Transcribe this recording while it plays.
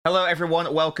Hello,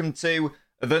 everyone. Welcome to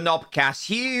the Knobcast.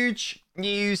 Huge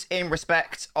news in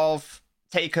respect of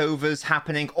takeovers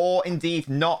happening or indeed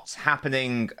not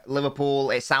happening. Liverpool,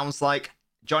 it sounds like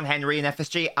John Henry and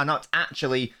FSG are not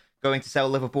actually going to sell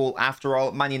Liverpool after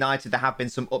all. Man United, there have been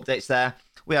some updates there.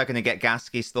 We are going to get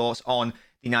Gasky's thoughts on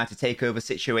the United takeover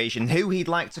situation, who he'd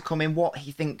like to come in, what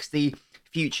he thinks the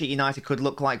future United could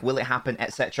look like, will it happen,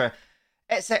 etc.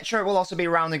 etc. We'll also be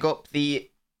rounding up the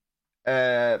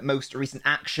most recent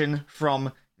action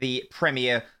from the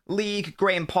Premier League.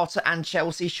 Graham Potter and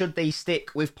Chelsea, should they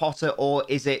stick with Potter, or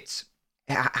has it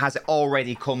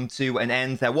already come to an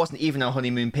end? There wasn't even a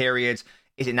honeymoon period.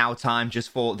 Is it now time just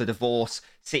for the divorce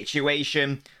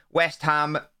situation? West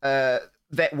Ham,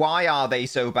 why are they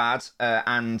so bad?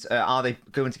 And are they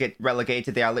going to get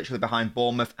relegated? They are literally behind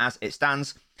Bournemouth as it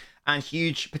stands. And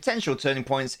huge potential turning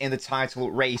points in the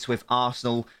title race with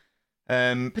Arsenal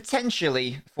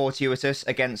potentially fortuitous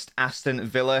against Aston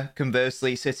Villa.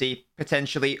 Conversely, City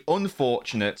potentially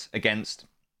unfortunate against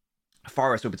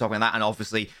Forest. We'll be talking about that. And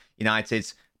obviously,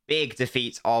 United's big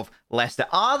defeat of Leicester.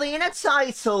 Are they in a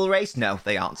title race? No,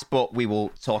 they aren't. But we will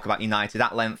talk about United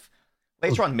at length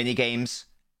later on. Mini games,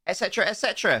 etc.,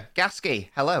 etc. Gasky,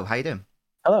 hello. How you doing?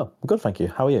 Hello. I'm good, thank you.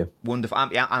 How are you? Wonderful.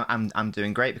 I'm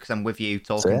doing great because I'm with you,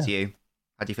 talking to you.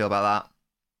 How do you feel about that?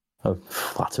 Oh,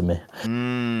 flatter me.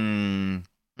 There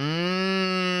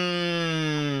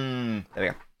we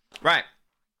go. Right.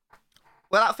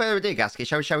 Without further ado, Gasky,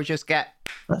 shall we just get...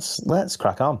 Let's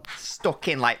crack on. Stuck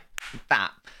in like that.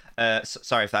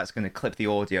 Sorry if that's going to clip the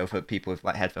audio for people with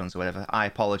like headphones or whatever. I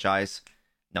apologise.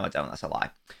 No, I don't. That's a lie.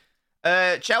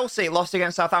 Chelsea lost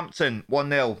against Southampton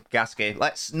 1-0, Gasky.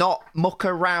 Let's not muck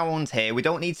around here. We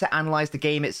don't need to analyse the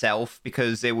game itself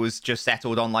because it was just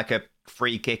settled on like a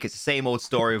free kick. It's the same old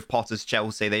story of Potter's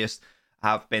Chelsea. They just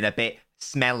have been a bit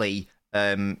smelly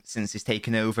since he's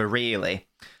taken over, really.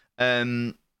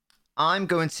 I'm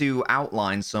going to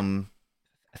outline some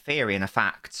theory and a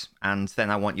fact, and then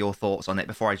I want your thoughts on it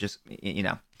before I just,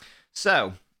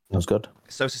 So. That's good.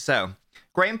 So.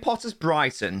 Graham Potter's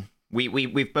Brighton.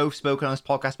 We've both spoken on this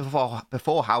podcast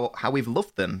before how we've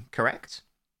loved them, correct?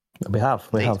 We have.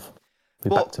 We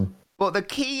backed him. But the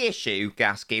key issue,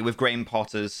 Gasky, with Graham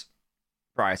Potter's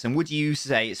Brighton, would you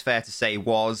say, it's fair to say,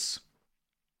 was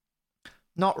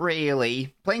not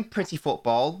really playing pretty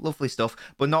football, lovely stuff,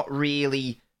 but not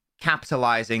really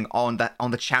capitalising on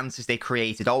the chances they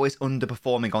created, always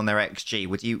underperforming on their XG.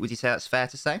 Would you say that's fair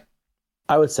to say?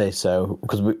 I would say so,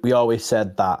 because we always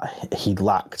said that he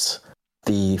lacked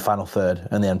the final third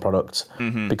and the end product.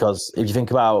 Mm-hmm. Because if you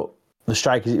think about the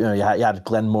strikers, you had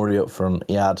Glenn Murray up front,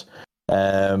 you had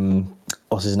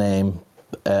what's his name,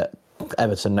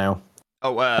 Everton now.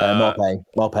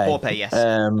 Morpay, yes.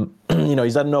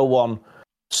 He's had no one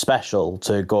special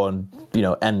to go and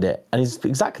end it, and he's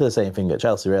exactly the same thing at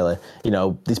Chelsea, really.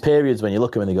 These periods when you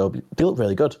look at him and they look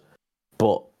really good,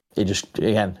 but it just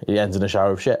it ends in a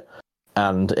shower of shit,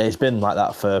 and it's been like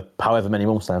that for however many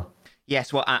months now.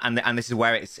 Yes, well, and this is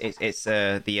where it's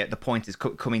the point is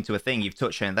coming to a thing. You've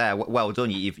touched on it there. Well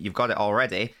done, you've got it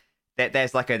already.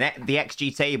 There's like the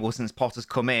XG table since Potter's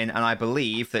come in, and I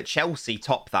believe that Chelsea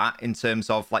top that in terms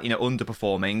of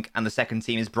underperforming, and the second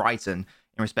team is Brighton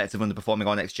in respect of underperforming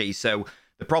on XG. So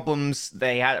the problems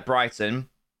they had at Brighton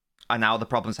are now the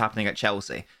problems happening at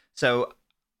Chelsea. So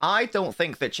I don't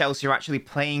think that Chelsea are actually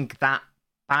playing that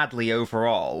badly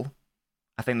overall.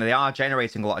 I think that they are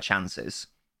generating a lot of chances.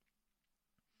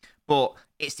 But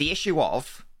it's the issue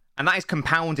of, and that is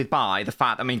compounded by the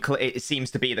fact, it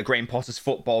seems to be that Graham Potter's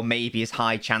football maybe is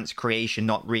high chance creation,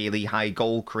 not really high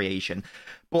goal creation.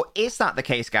 But is that the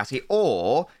case, Gasky?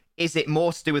 Or is it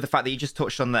more to do with the fact that you just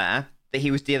touched on there, that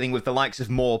he was dealing with the likes of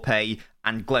Morpay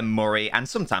and Glenn Murray and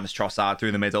sometimes Trossard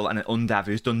through the middle and an Undav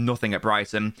who's done nothing at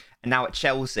Brighton. And now at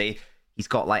Chelsea, he's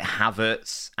got like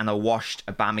Havertz and a washed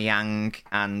Aubameyang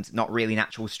and not really an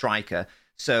actual striker.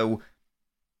 So...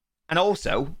 And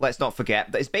also, let's not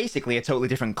forget that it's basically a totally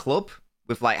different club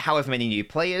with like however many new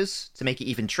players to make it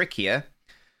even trickier.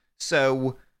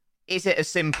 So is it as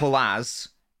simple as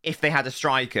if they had a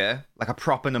striker, like a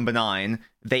proper number 9,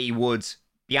 they would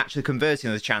be actually converting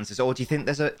those chances? Or do you think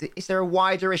is there a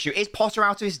wider issue? Is Potter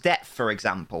out of his depth, for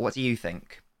example? What do you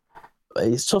think?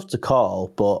 It's tough to call,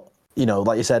 but,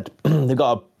 like you said, they've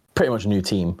got pretty much a new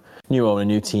team. New owner,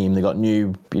 new team. They've got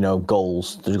new,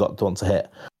 goals they've got to want to hit.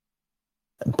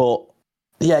 But,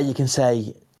 yeah, you can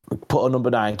say, put a number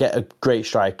 9, get a great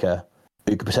striker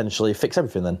who could potentially fix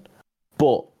everything then.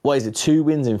 But, what is it, 2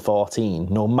 wins in 14,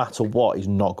 no matter what, is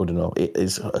not good enough. It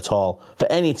is at all. For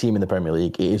any team in the Premier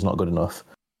League, it is not good enough.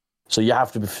 So you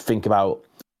have to think about,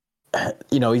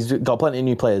 he's got plenty of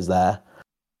new players there.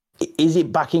 is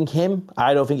it backing him?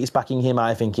 I don't think it's backing him.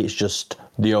 I think it's just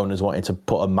the owners wanting to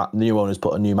put a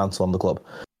new mantle on the club.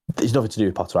 It's nothing to do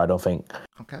with Potter, I don't think.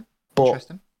 Okay, but,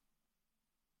 interesting.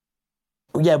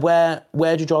 Yeah, where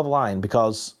do you draw the line?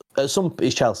 Because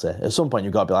it's Chelsea. At some point,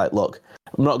 you've got to be like, look,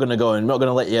 I'm not going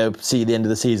to let you see the end of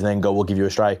the season and go, we'll give you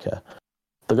a striker.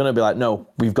 They're going to be like, no,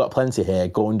 we've got plenty here.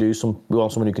 Go and do some. We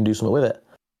want someone who can do something with it.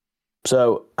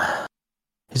 So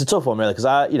it's a tough one, really, because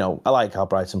I like how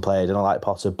Brighton played and I like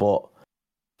Potter, but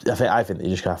I think that you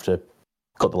just have to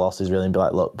cut the losses really and be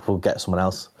like, look, we'll get someone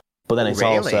else. But then it's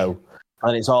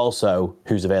also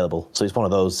who's available. So it's one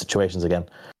of those situations again.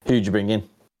 Who'd you bring in?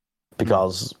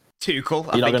 Because Tuchel,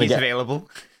 I think he's available.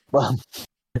 Well,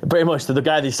 pretty much the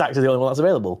guy they sacked is the only one that's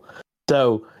available.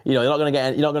 So you're not going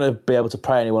to be able to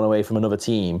pry anyone away from another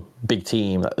team, big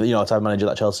team, type of manager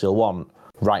that Chelsea will want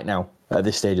right now at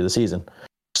this stage of the season.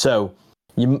 So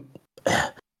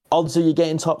odds are you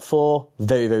getting top four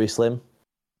very, very slim.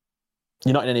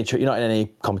 You're not in any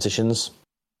competitions.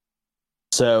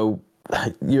 So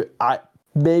maybe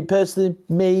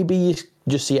you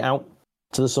just see it out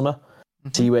to the summer,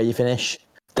 see where you finish,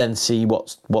 then see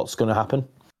what's going to happen.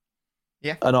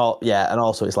 Yeah. And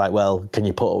also it's like, well, can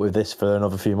you put up with this for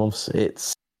another few months?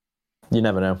 You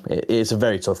never know. It's a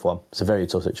very tough one. It's a very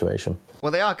tough situation.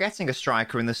 Well, they are getting a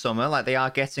striker in the summer. Like, they are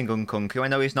getting Nkunku. I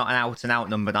know he's not an out-and-out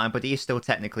number 9, but he is still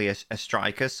technically a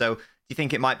striker. So do you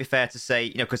think it might be fair to say,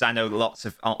 because I know lots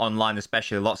of, online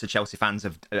especially, lots of Chelsea fans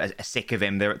are sick of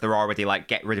him. They're already like,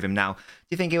 get rid of him now. Do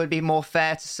you think it would be more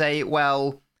fair to say,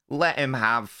 well, let him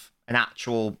have an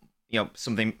actual,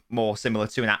 something more similar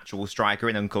to an actual striker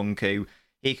in Nkunku?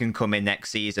 He can come in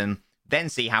next season, then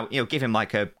see how, give him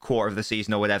like a quarter of the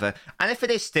season or whatever. And if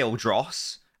it is still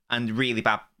dross and really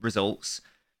bad results,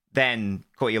 then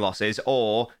cut your losses.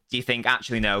 Or do you think,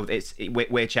 actually, no,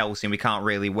 we're Chelsea and we can't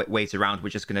really wait around. We're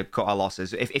just going to cut our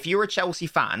losses. If you're a Chelsea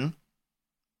fan,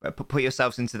 put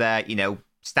yourselves into their,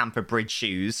 Stamford Bridge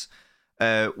shoes.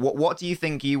 What do you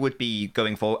think you would be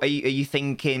going for? Are you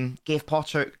thinking give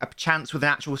Potter a chance with an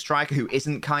actual striker who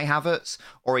isn't Kai Havertz?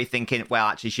 Or are you thinking, well,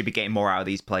 actually, should be getting more out of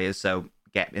these players, so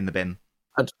get in the bin?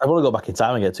 I want to go back in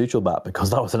time and get Tuchel back, because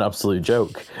that was an absolute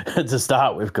joke to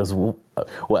start with, because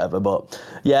whatever. But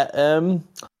yeah,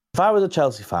 if I was a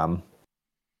Chelsea fan...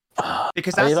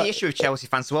 Because that's the issue with Chelsea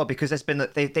fans as well, because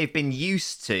they've been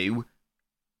used to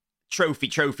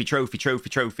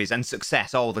trophies and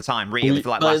success all the time, really, for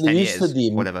like last 10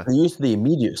 years, whatever. They're used to the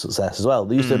immediate success as well.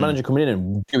 They're used to the manager coming in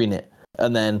and doing it,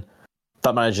 and then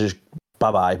that manager's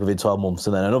bye-bye within 12 months,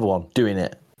 and then another one doing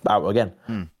it out again.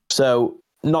 So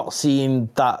not seeing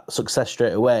that success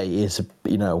straight away is, it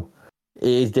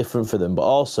is different for them. But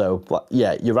also,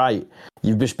 yeah, you're right.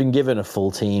 You've just been given a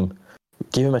full team.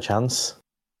 Give him a chance.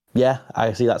 Yeah,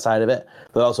 I see that side of it.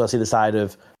 But also I see the side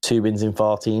of 2 wins in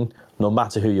 14. No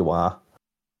matter who you are,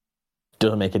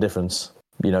 doesn't make a difference.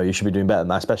 You should be doing better than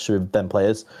that, especially with them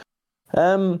players.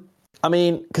 I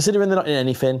mean, considering they're not in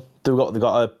anything, they've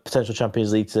got a potential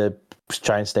Champions League to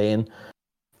try and stay in,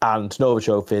 and no other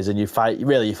trophies, and you're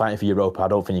fighting for Europa. I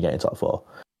don't think you're getting top 4.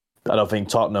 I don't think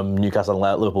Tottenham, Newcastle,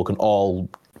 and Liverpool can all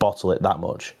bottle it that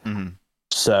much.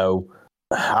 So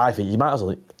I think you might as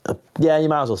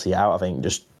well see it out. I think,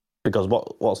 just because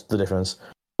what's the difference?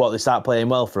 They start playing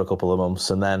well for a couple of months,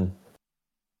 and then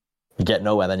you get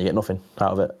nowhere, then you get nothing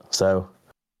out of it. So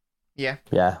yeah,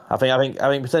 I think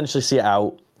potentially see it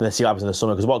out, and then see what happens in the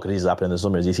summer. Because what could easily happen in the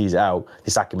summer is he sees it out,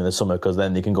 they sack him in the summer, because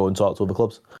then they can go and talk to other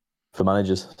clubs for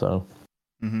managers. So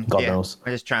God knows.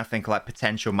 I'm just trying to think like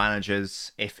potential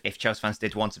managers if Chelsea fans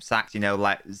did want him sacked.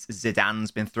 Like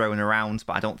Zidane's been thrown around,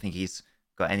 but I don't think he's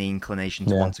got any inclination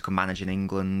to want to come manage in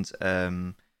England.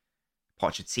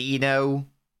 Pochettino,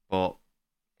 but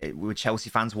would Chelsea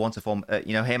fans want to form,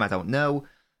 him? I don't know.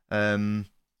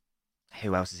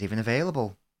 Who else is even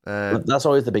available? That's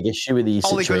always the big issue with these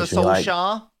situations. Ole Gunnar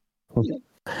Solskjaer.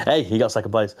 Hey, he got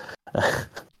second place.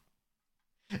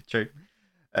 True.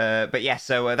 But yeah,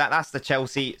 so that's the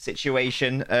Chelsea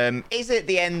situation. Is it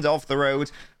the end of the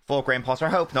road for Graham Potter? I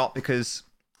hope not, because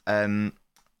I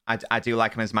do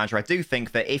like him as manager. I do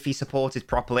think that if he supported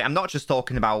properly, I'm not just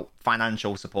talking about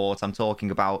financial support, I'm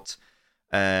talking about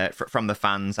from the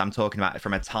fans, I'm talking about it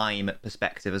from a time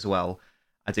perspective as well.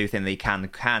 I do think they can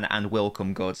and will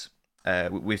come good.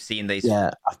 We've seen these.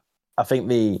 Yeah, I think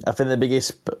the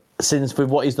biggest, since with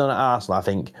what he's done at Arsenal, I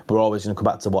think we're always going to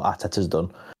come back to what Arteta's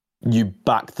done. You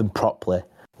back them properly.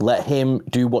 Let him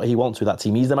do what he wants with that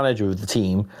team. He's the manager of the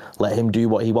team. Let him do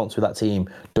what he wants with that team.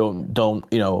 Don't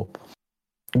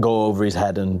go over his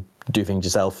head and do things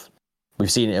yourself.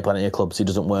 We've seen it at plenty of clubs. It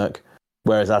doesn't work.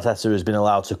 Whereas Arteta has been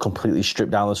allowed to completely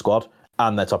strip down the squad,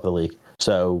 and they're top of the league.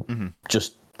 So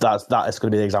just that is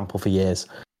going to be the example for years.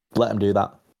 Let them do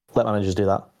that. Let managers do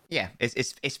that. Yeah,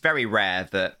 it's very rare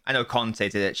that, I know Conte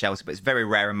did it at Chelsea, but it's very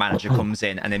rare a manager comes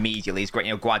in and immediately he's great.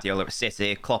 You know, Guardiola at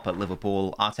City, Klopp at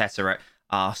Liverpool, Arteta at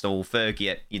Arsenal,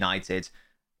 Fergie at United.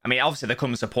 I mean, obviously there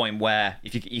comes a point where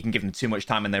if you can give them too much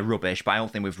time and they're rubbish, but I don't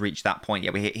think we've reached that point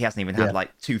yet. He hasn't even had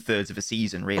like 2/3 of a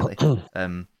season really.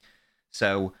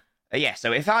 So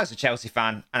if I was a Chelsea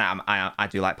fan, and I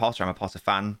do like Potter, I'm a Potter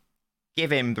fan,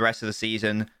 give him the rest of the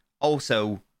season.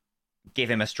 Also,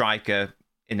 give him a striker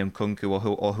in Nkunku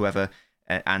or whoever,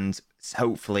 and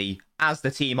hopefully, as the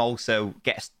team also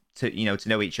gets to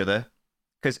know each other,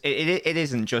 because it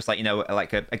isn't just like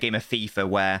like a game of FIFA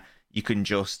where you can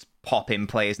just pop in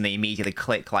players and they immediately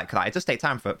click like that. It does take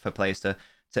time for players to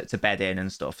bed in and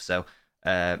stuff. So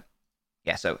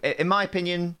so in my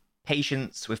opinion,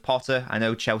 patience with Potter. I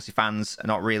know Chelsea fans are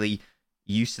not really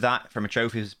used to that from a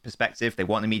trophy perspective. They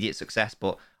want immediate success,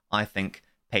 but I think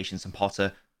patience and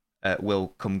Potter will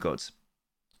come good.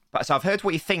 But so I've heard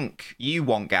what you think you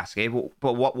want, Gasky,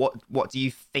 but what do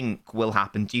you think will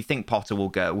happen? Do you think Potter will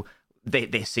go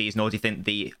this season, or do you think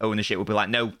the ownership will be like,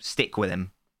 no, stick with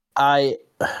him?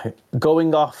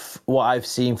 Going off what I've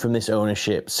seen from this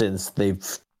ownership since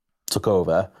they've took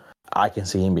over, I can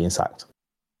see him being sacked.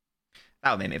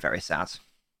 That would make me very sad.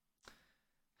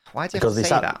 Why do you have to say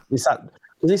that?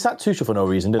 They sacked Tuchel for no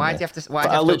reason, didn't they? Why do you have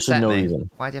to upset me? Reason.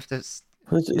 Why do you have to...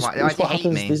 Why do you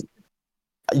hate me?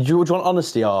 Do you want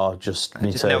honesty or just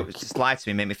just lie to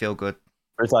me, make me feel good.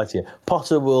 Lie to you.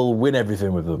 Potter will win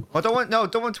everything with them. Well, don't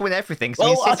want to win everything.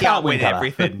 So City can't win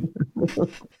everything.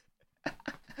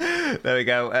 There we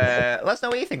go. Let us know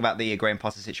what you think about the Graham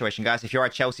Potter situation, guys. If you're a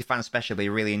Chelsea fan, especially,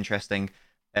 really interesting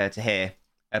to hear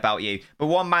about you. But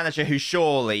one manager who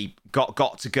surely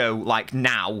got to go like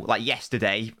now, like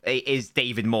yesterday, is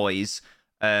David Moyes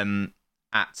at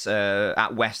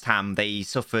West Ham. They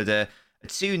suffered a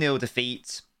 2-0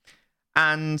 defeat,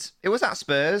 and it was at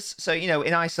Spurs. So,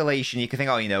 in isolation, you can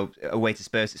think, away to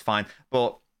Spurs, it's fine.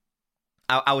 But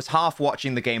I was half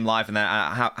watching the game live, and then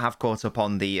I have caught up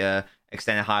on the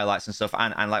extended highlights and stuff.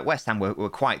 And like West Ham were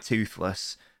quite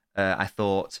toothless, I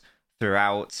thought,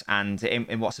 throughout. And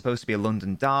in what's supposed to be a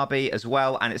London derby as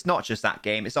well. And it's not just that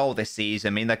game, it's all this season.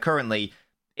 I mean, they're currently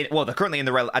in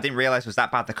the... I didn't realise it was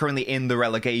that bad. They're currently in the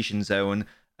relegation zone.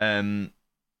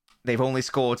 They've only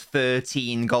scored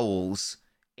 13 goals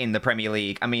in the Premier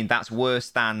League. I mean, that's worse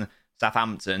than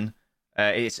Southampton.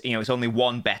 It's only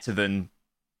one better than...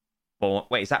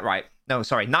 Wait, is that right? No,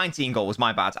 sorry, 19 goals.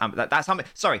 My bad. That's how many.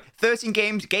 Sorry, 13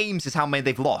 games is how many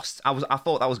they've lost. I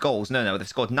thought that was goals. No, they've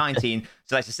scored 19.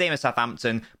 So that's the same as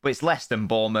Southampton, but it's less than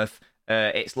Bournemouth.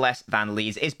 It's less than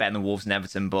Leeds. It's better than Wolves and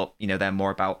Everton, but they're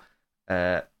more about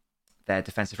their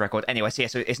defensive record. Anyway,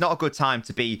 so it's not a good time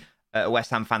to be a West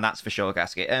Ham fan, that's for sure,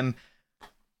 Gasket.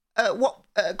 What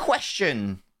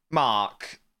question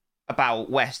mark about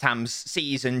West Ham's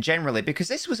season generally? Because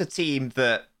this was a team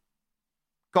that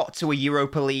got to a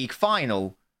Europa League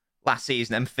final last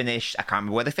season and finished... I can't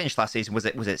remember where they finished last season. Was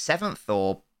it 7th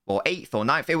or 8th or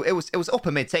 9th? It was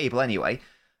upper mid-table anyway.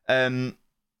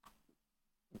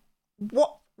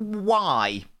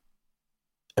 Why?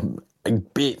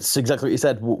 It's exactly what you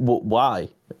said. Why?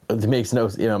 It makes no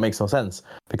sense,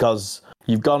 because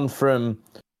you've gone from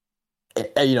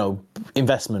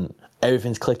investment,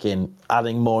 everything's clicking,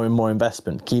 adding more and more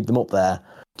investment, keep them up there,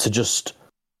 to just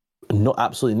not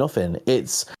absolutely nothing.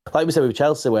 It's like we said with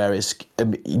Chelsea, where it's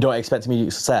you don't expect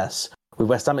immediate success. With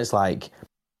West Ham, it's like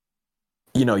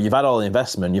you've had all the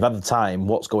investment, you've had the time.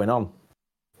 What's going on?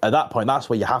 At that point, that's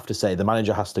where you have to say the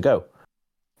manager has to go,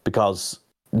 because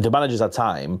the manager's had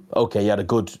time. Okay, you had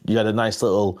a nice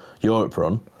little Europe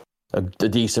run, a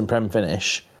decent Prem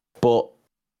finish, but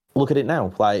look at it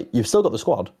now. Like, you've still got the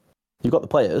squad, you've got the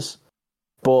players,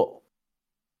 but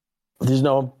there's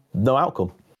no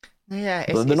outcome. Yeah,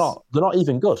 they're not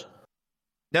even good.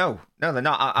 No, they're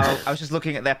not. I was just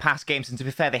looking at their past games, and to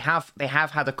be fair, they have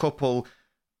had a couple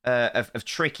of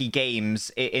tricky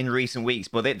games in recent weeks.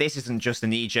 But this isn't just a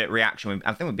knee-jerk reaction.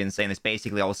 I think we've been saying this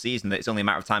basically all season, that it's only a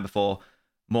matter of time before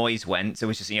Moyes went. So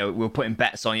it's just, we were putting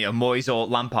bets on, Moyes or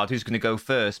Lampard, who's going to go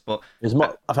first. But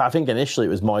I think initially it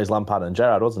was Moyes, Lampard, and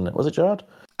Gerrard, wasn't it? Was it Gerrard?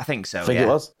 I think so. I think it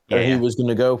was. Yeah, he was going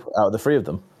to go out of the three of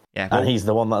them. Yeah, and he's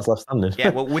the one that's left standing. Yeah,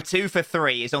 well, we're 2 for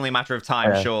 3. It's only a matter of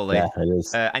time, surely. Yeah, it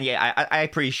is. And I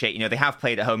appreciate, they have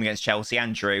played at home against Chelsea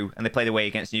and drew, and they played away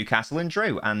against Newcastle and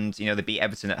drew, and they beat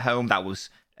Everton at home. That was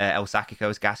El Sacico,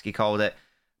 as Gasky called it.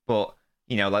 But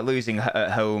like losing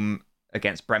at home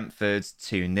against Brentford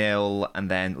 2-0, and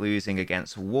then losing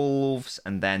against Wolves,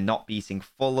 and then not beating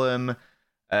Fulham,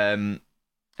 and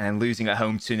losing at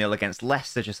home 2-0 against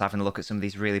Leicester. Just having a look at some of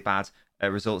these really bad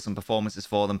results and performances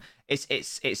for them.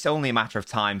 It's only a matter of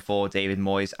time for David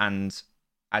Moyes, and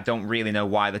I don't really know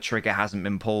why the trigger hasn't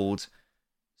been pulled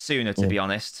sooner, to be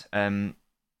honest. Just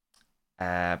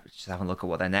having a look at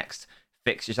what their next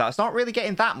fixtures are. It's not really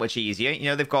getting that much easier. You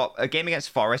know, they've got a game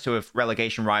against Forest, who are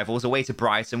relegation rivals, away to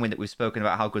Brighton, we've spoken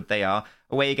about how good they are,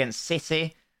 away against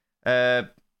City, and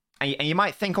you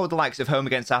might think, the likes of home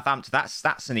against Southampton,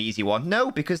 that's an easy one.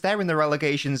 No, because they're in the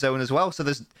relegation zone as well. So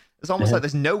there's almost like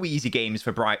there's no easy games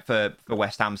for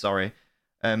West Ham. Sorry,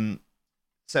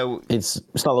 so it's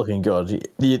not looking good.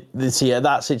 See, at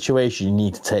that situation, you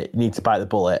need to bite the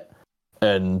bullet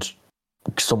and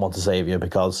someone to save you,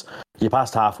 because you're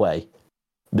past halfway.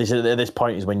 At this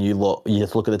point is when you have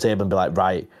to look at the table and be like,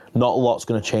 right, not a lot's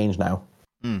going to change now.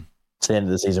 It's the end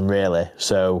of the season, really.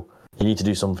 So you need to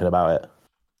do something about it.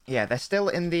 Yeah, they're still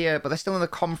in the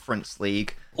Conference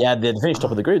League. Yeah, they finished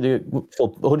top of the group. They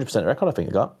 100% record, I think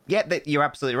they got. Yeah, you're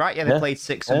absolutely right. Yeah, they played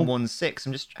 6 and won 6.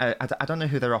 I'm just, I don't know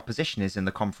who their opposition is in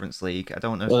the Conference League. I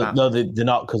don't know. No, they're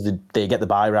not, because they get the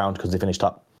bye round because they finished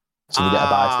top, so they get a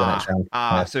bye to the next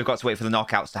round. So we've got to wait for the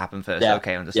knockouts to happen first. Yeah.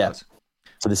 Okay, understood. Yeah.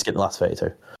 So they skip the last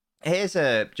 32. Here's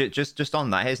just on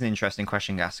that. Here's an interesting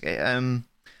question, Gasket.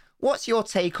 What's your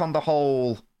take on the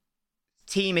whole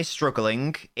team is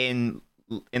struggling in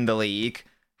the league,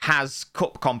 has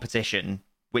cup competition,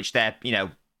 which they're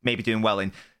maybe doing well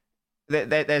in?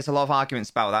 There's a lot of arguments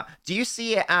about that. Do you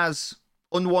see it as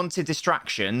unwanted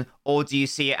distraction, or do you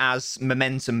see it as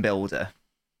momentum builder?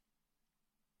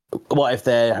 What if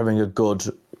they're having a good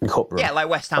cup run? Yeah, like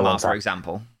West Ham are, for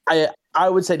example. I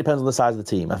would say it depends on the size of the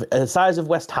team. The size of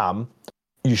West Ham,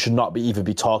 you should not even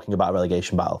be talking about a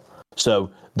relegation battle. So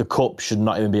the cup should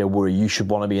not even be a worry. You should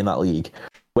want to be in that league.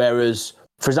 Whereas,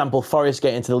 for example, Forest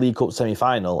getting to the League Cup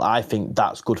semi-final, I think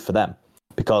that's good for them,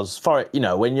 because Forest,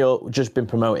 when you're just been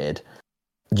promoted,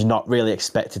 you're not really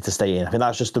expected to stay in. I think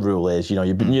that's just the rule is,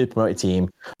 you've been a promoted team,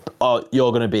 or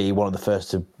you're going to be one of the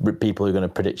first people who are going to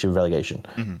predict your relegation.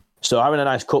 Mm-hmm. So having a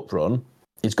nice cup run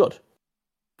is good.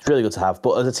 It's really good to have.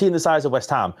 But as a team the size of West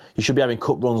Ham, you should be having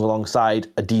cup runs alongside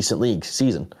a decent league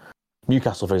season.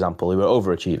 Newcastle, for example, who were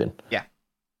overachieving. Yeah.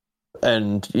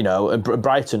 And, and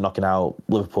Brighton knocking out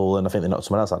Liverpool, and I think they knocked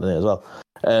someone else out, didn't they, as well?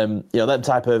 That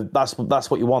type of,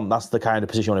 that's what you want. That's the kind of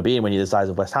position you want to be in when you're the size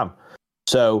of West Ham.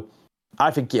 So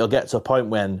I think it'll get to a point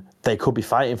when they could be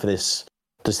fighting for this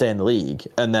to stay in the league,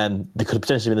 and then they could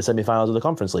potentially be in the semi-finals of the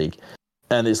Conference League.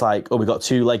 And it's like, we've got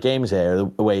 2 leg games here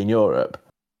away in Europe,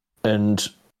 and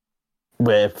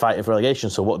we're fighting for relegation.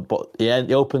 So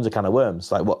it opens a can of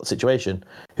worms. Like, what situation?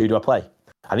 Who do I play?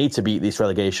 I need to beat this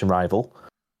relegation rival,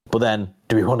 but then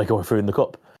do we want to go through in the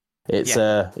cup? It's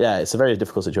it's a very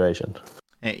difficult situation.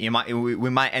 We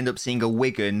might end up seeing a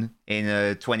Wigan in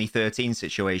a 2013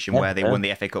 situation where they won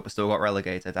the FA Cup but still got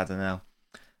relegated. I don't know.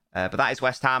 But that is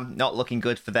West Ham. Not looking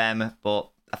good for them, but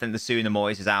I think the sooner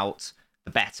Moyes is out,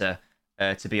 the better,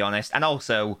 to be honest. And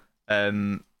also,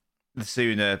 the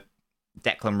sooner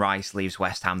Declan Rice leaves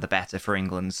West Ham, the better for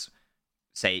England's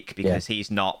sake, because he's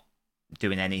not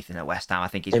doing anything at West Ham. I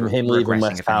think he's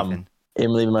regressing, if anything.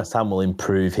 Him leaving West Ham will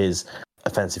improve his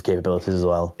offensive capabilities as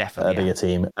well. Definitely, a bigger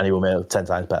team, and he will make a 10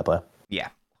 times better player. Yeah,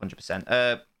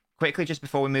 100%. Quickly, just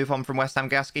before we move on from West Ham,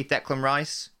 Gasky, Declan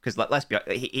Rice, because let's be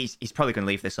honest, he's probably going to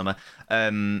leave this summer.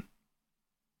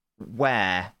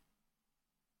 Where?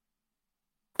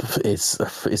 It's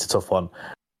a tough one.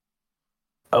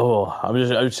 Oh, I'm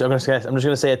just going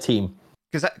to say a team.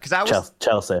 Because I was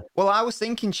Chelsea. Well, I was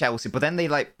thinking Chelsea, but then they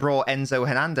brought Enzo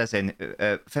Hernandez in.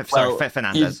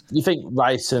 Fernandez. You think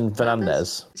Rice and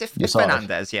Fernandez? Is it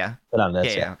Fernandez? Yeah.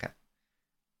 Fernandez. Yeah. Okay.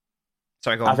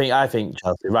 Sorry, go on. I think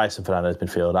Chelsea, Rice and Fernandez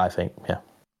midfield. I think, yeah.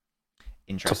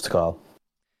 Interesting. Tough to call.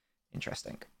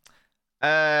 Interesting.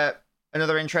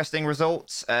 Another interesting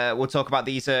result. We'll talk about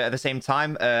these at the same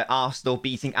time. Arsenal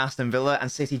beating Aston Villa and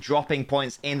City dropping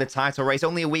points in the title race.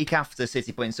 Only a week after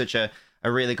City putting such a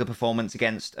really good performance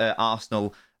against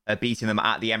Arsenal, beating them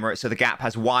at the Emirates. So the gap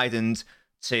has widened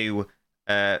to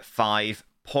 5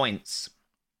 points.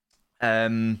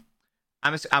 I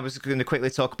was going to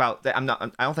quickly talk about that. I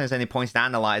don't think there's any point in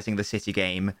analysing the City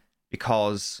game,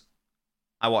 because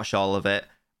I watched all of it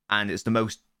and it's the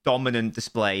most dominant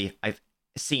display I've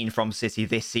seen from City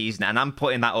this season, and I'm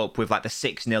putting that up with the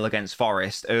 6-0 against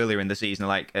Forest earlier in the season,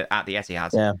 at the Etihad.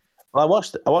 Yeah. Well, I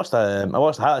watched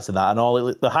the highlights of that,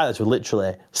 and the highlights were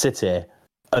literally City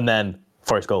and then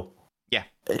Forest goal. Yeah,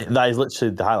 that is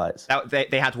literally the highlights.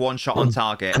 They had one shot on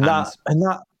target, and when I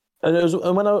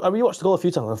rewatched the goal a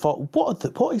few times, I thought,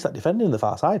 what is that defending in the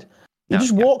far side? He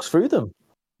just walks through them.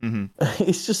 Mm-hmm.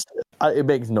 It's just, it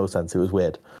makes no sense. It was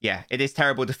weird. Yeah, it is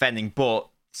terrible defending, but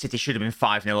City should have been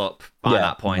 5-0 up by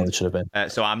that point. It should have been.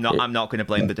 So I'm not going to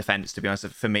blame the defence, to be honest.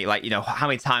 For me, like, how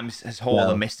many times has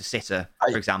Haaland missed a sitter,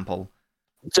 for example?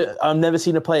 So I've never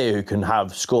seen a player who can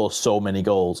score so many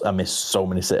goals and miss so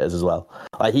many sitters as well.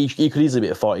 Like he could easily be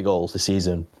at 40 goals this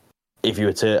season if you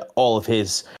were to all of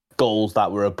his goals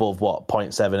that were above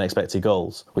 0.7 expected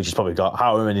goals, which he's probably got.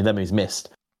 However many of them he's missed,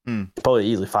 probably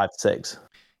easily 5 to 6.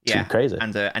 Yeah, crazy.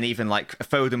 And even like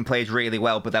Foden played really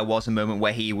well, but there was a moment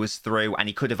where he was through and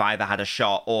he could have either had a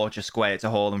shot or just squared it to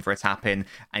Haaland for a tap in,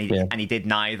 and he did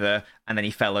neither, and then he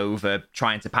fell over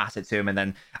trying to pass it to him, and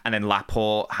then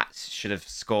Laporte should have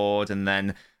scored, and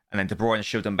then De Bruyne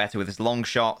should have done better with his long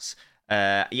shots.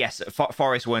 Yes,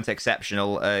 Forest weren't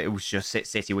exceptional. It was just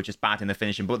City were just bad in the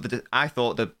finishing, but I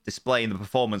thought the display and the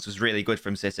performance was really good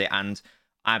from City, and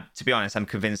to be honest, I'm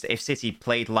convinced that if City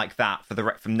played like that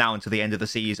from now until the end of the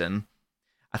season,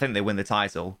 I think they win the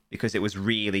title because it was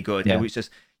really good. Yeah. It was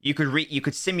just you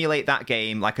could simulate that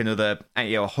game like another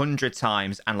 100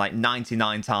 times, and like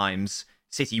 99 times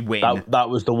City win. That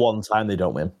was the one time they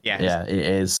don't win. Yeah, it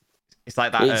is. It's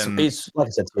like that. It's like I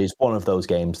said, it's one of those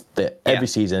games that every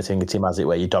season a single team has it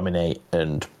where you dominate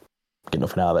and get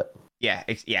nothing out of it. Yeah,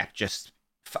 I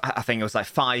think it was like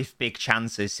 5 big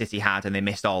chances City had and they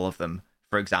missed all of them.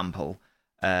 For example,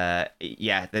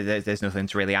 there's nothing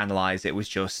to really analyze. It was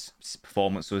just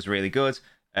performance was really good.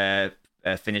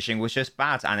 Finishing was just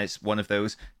bad, and it's one of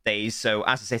those days. So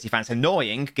as a City fan, it's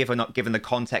annoying given the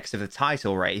context of the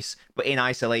title race, but in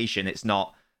isolation, it's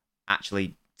not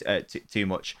actually too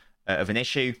much of an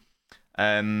issue.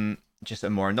 Just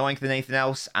more annoying than anything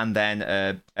else. And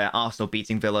then Arsenal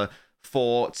beating Villa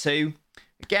 4-2.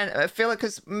 Again, I feel like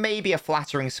it's maybe a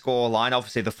flattering scoreline.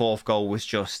 Obviously, the 4th goal was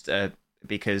just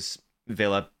because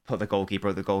Villa put the goalkeeper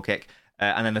at the goal kick.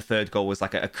 And then the 3rd goal was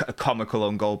like a comical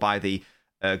own goal by the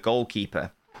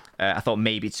goalkeeper. I thought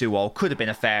maybe 2-2 could have been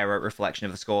a fairer reflection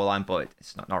of the scoreline, but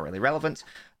it's not really relevant.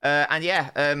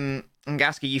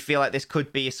 Ngaski, you feel like this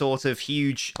could be a sort of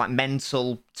huge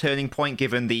mental turning point,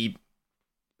 given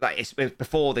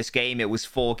before this game, it was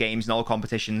 4 games in all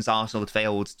competitions Arsenal had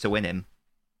failed to win him.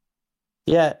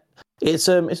 Yeah, it's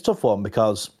a tough one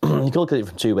because you can look at it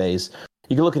from 2 ways.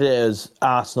 You can look at it as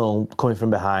Arsenal coming from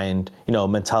behind,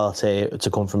 mentality to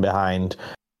come from behind,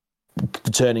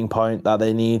 the turning point that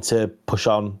they need to push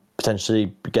on,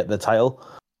 potentially get the title.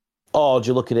 Or do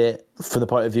you look at it from the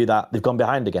point of view that they've gone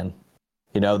behind again?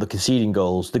 They're conceding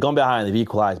goals. They've gone behind, they've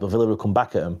equalised, but Villa will come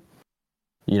back at them.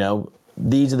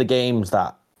 These are the games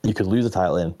that you could lose the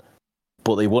title in,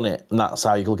 but they won it, and that's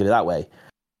how you can look at it that way.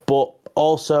 But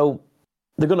also,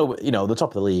 they're going to, the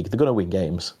top of the league, they're going to win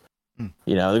games.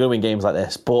 They're going to win games like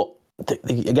this. But,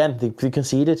 they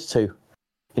conceded too.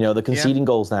 They're conceding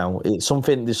goals now. There's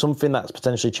something that's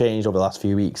potentially changed over the last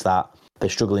few weeks that they're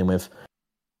struggling with.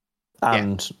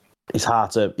 And it's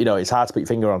hard to put your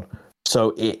finger on.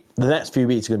 So the next few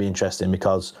weeks are going to be interesting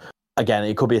because, again,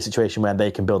 it could be a situation where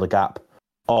they can build a gap,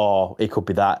 or it could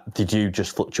be that they do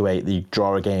just fluctuate. They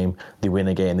draw a game, they win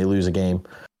a game, they lose a game,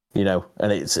 and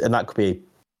that could be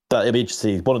that. It'll be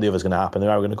interesting to see. One or the other is going to happen.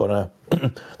 They're going to go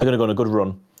on a good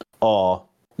run, or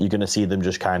you're going to see them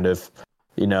just kind of,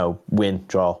 win,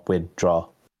 draw.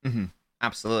 Mm-hmm.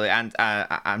 Absolutely. And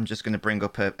I'm just going to bring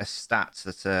up a stat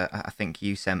that I think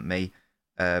you sent me.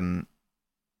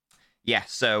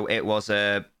 So it was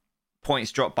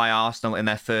points dropped by Arsenal in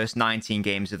their first 19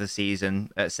 games of the season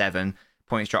at 7.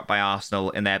 Points dropped by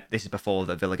Arsenal this is before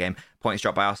the Villa game. Points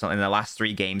dropped by Arsenal in their last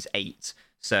 3 games, 8.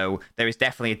 So there is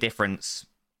definitely a difference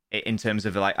in terms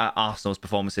of Arsenal's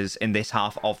performances in this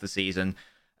half of the season.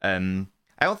 I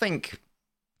don't think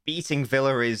beating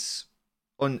Villa is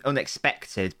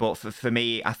unexpected, but for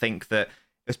me, I think that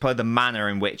it was probably the manner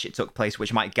in which it took place,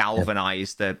 which might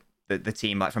galvanise the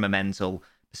team, from a mental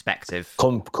perspective.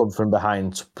 Come from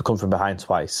behind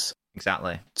twice.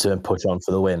 Exactly. To push on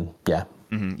for the win. Yeah.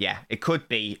 Mm-hmm, yeah. It could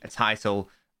be a title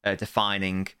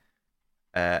defining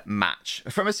match.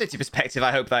 From a City perspective,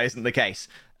 I hope that isn't the case.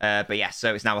 But yeah,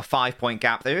 so it's now a 5-point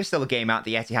gap. There is still a game out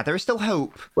the Etihad. There is still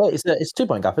hope. Well, it's a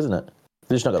 2-point gap, isn't it?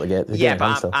 They've just not got the game. Yeah,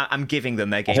 but I'm giving them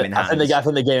their game in hand. I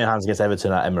think the game in hands against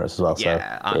Everton at Emirates as well.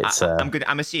 Yeah, so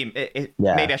I'm assuming.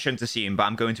 Maybe I shouldn't assume, but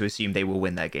I'm going to assume they will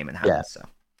win their game in hand. Yeah. So.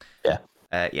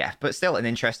 Yeah. But still an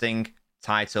interesting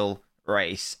title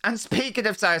race. And speaking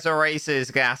of title races,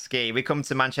 Gasky, we come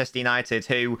to Manchester United,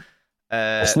 who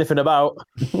sniffing about.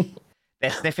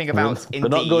 They're sniffing about. They're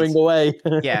not going away.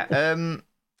 Yeah.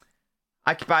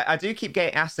 I do keep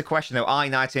getting asked the question though: are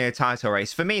United in a title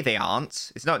race? For me, they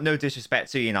aren't. It's no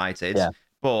disrespect to United,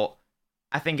 but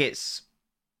I think it's.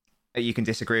 You can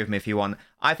disagree with me if you want.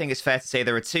 I think it's fair to say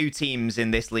there are 2 teams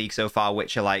in this league so far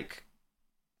which are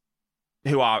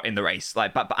who are in the race.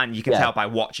 And you can tell by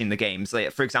watching the games.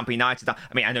 Like, for example, United. I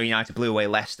mean, I know United blew away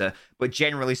Leicester, but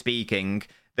generally speaking,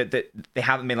 that they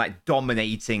haven't been like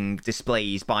dominating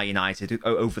displays by United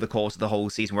over the course of the whole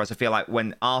season. Whereas I feel like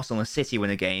when Arsenal and City win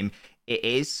a game, it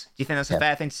is. Do you think that's a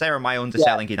fair thing to say, or am I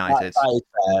underselling United?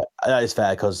 That is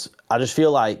fair, because I just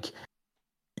feel like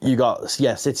you got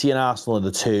City and Arsenal are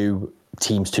the two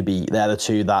teams to beat. They're the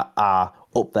two that are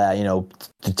up there,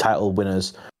 the title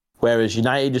winners. Whereas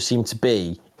United just seem to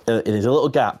be, there's a little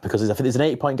gap, because I think there's an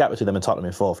 8-point gap between them and Tottenham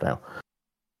in fourth now.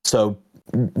 So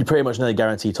you pretty much nearly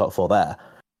guarantee top four there,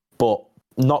 but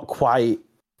not quite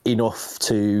enough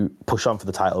to push on for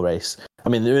the title race. I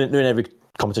mean, they're in every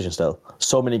competition still.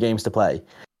 So many games to play.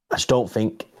 I just don't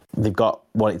think they've got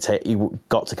what it takes. You've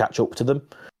got to catch up to them,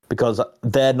 because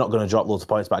they're not going to drop loads of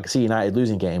points. But I can see United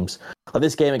losing games. Like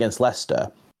this game against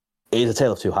Leicester is a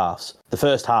tale of two halves. The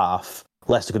first half,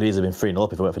 Leicester could easily have been 3-0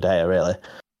 up if it weren't for De Gea, really.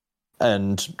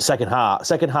 And second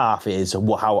half is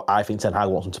how I think Ten Hag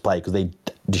wants them to play, because they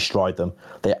destroyed them.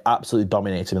 They absolutely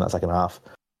dominated them in that second half.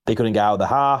 They couldn't get out of the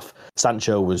half.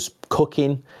 Sancho was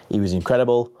cooking. He was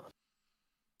incredible.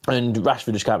 And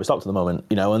Rashford just can't be stopped at the moment,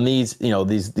 And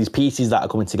these pieces that are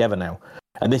coming together now,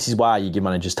 and this is why you give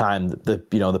managers time.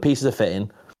 The pieces are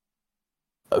fitting.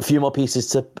 A few more pieces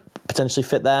to potentially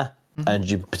fit there, and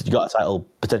you got a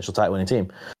potential title winning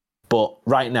team. But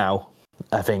right now,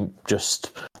 I think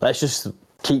let's just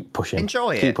keep pushing.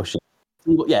 Enjoy it. Keep pushing.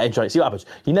 Yeah, enjoy it. See what happens.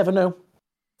 You never know.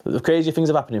 The crazy things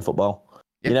have happened in football.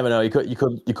 Yep. You never know.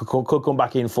 You could come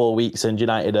back in 4 weeks and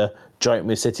United are joint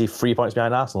with City 3 points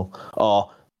behind Arsenal,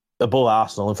 or above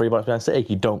Arsenal and 3 points behind City.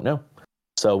 You don't know.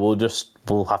 So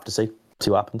we'll have to see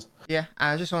what happens. Yeah,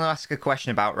 I just want to ask a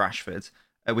question about Rashford.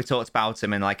 We talked about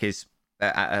him in like his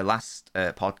last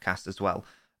podcast as well.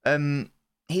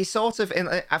 He's sort of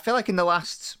I feel like in the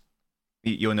last,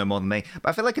 you'll know more than me, but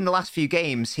I feel like in the last few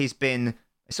games he's been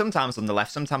sometimes on the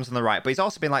left, sometimes on the right, but he's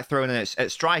also been like thrown in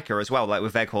at striker as well, like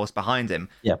with Weghorst behind him.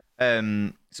 Yeah.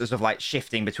 Sort of like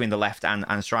shifting between the left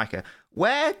and striker.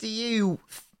 Where do you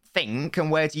think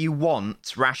and where do you want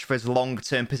Rashford's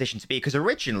long-term position to be? Because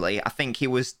originally, I think he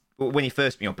was, when he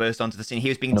first burst onto the scene, he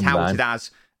was being touted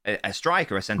as a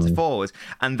striker, a centre forward,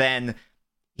 and then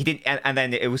he didn't, and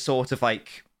then it was sort of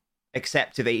like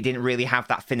accepted that he didn't really have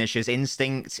that finisher's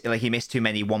instinct. Like he missed too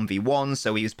many 1v1s,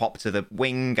 so he was popped to the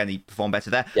wing and he performed better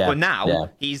there. But now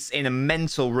he's in a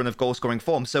mental run of goal scoring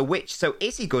form. So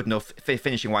is he good enough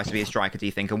finishing wise to be a striker, do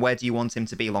you think? And where do you want him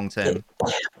to be long term?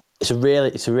 It's a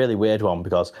really weird one,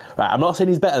 because I'm not saying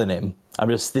he's better than him.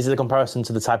 This is a comparison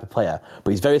to the type of player,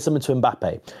 but he's very similar to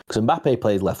Mbappe, because Mbappe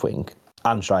plays left wing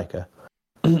and striker.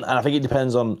 And I think it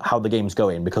depends on how the game's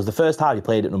going, because the first half he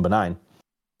played at number 9.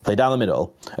 Played down the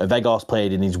middle, and Weghorst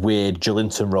played in his weird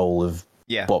Joelinton role of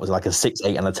what was it, like a 6,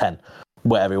 8, and a 10,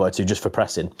 whatever he were to, just for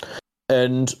pressing.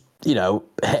 And Weghorst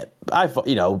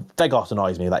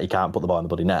annoys me that he can't put the ball in the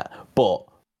bloody net, but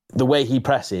the way he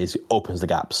presses opens the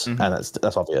gaps, and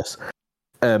that's obvious.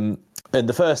 In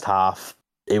the first half,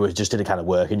 it didn't kind of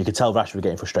work, and you could tell Rashford was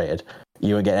getting frustrated.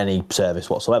 You weren't getting any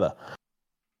service whatsoever,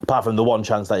 apart from the one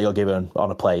chance that you're given on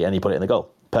a play, and he put it in the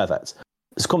goal. Perfect.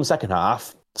 It's come the second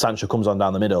half. Sancho comes on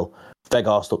down the middle,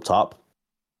 Weghorst up top,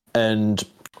 and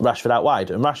Rashford out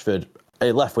wide. And Rashford,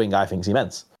 at left wing, I think is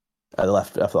immense. On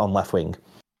left wing.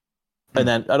 And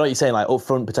then, I know you're saying like up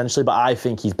front potentially, but I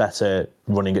think he's better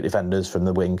running at defenders from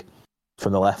the wing,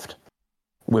 from the left,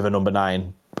 with a number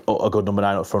 9, a good number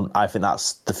 9 up front. I think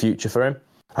that's the future for him.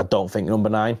 I don't think number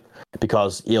 9,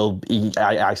 because he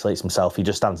isolates himself. He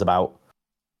just stands about.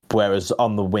 Whereas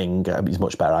on the wing, he's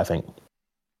much better, I think.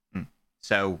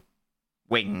 So,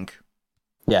 wing.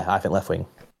 Yeah, I think left wing.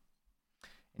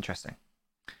 Interesting.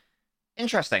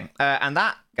 And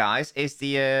that, guys, is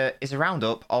a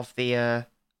roundup of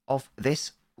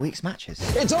this week's matches.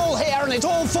 It's all here and it's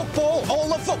all football, all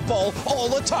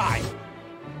the time.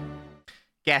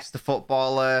 Guess the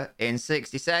footballer in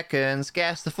 60 seconds.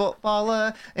 Guess the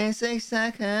footballer in 60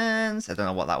 seconds. I don't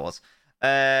know what that was.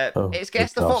 It's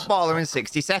Guess the footballer in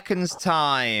 60 seconds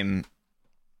time.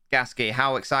 Gasky,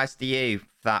 how excited are you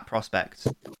for that prospect?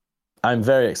 I'm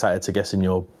very excited to guess in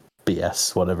your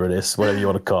BS, whatever it is, whatever you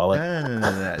want to call it.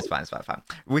 No, it's fine.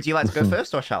 Would you like to go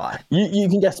first, or shall I? You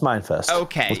can guess mine first.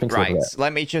 Okay, right.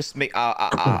 Let me just make...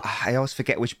 I always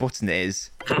forget which button it is.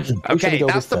 Okay,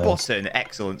 that's the button.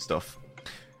 Excellent stuff.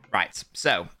 Right,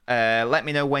 so let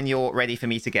me know when you're ready for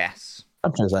me to guess.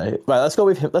 I'm excited. Right, let's go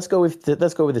with him. Let's go with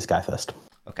this guy first.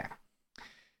 Okay.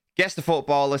 Guess the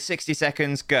footballer. 60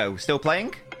 seconds. Go. Still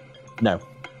playing? No.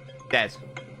 Dead?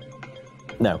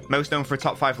 No. Most known for a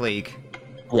top 5 league?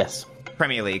 Yes.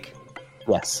 Premier League?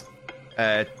 Yes.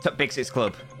 Top Big Six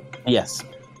club? Yes.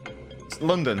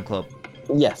 London club.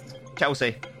 Yes.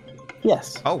 Chelsea.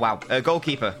 Yes. Oh, wow.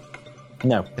 Goalkeeper.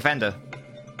 No. Defender.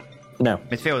 No.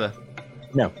 Midfielder.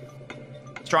 No.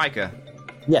 Striker.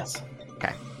 Yes.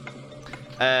 Okay.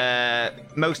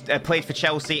 Most played for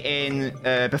Chelsea in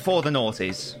before the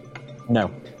noughties.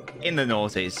 No. In the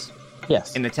noughties.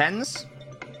 Yes. In the tens.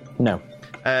 No.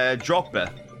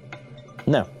 Drogba.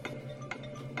 No.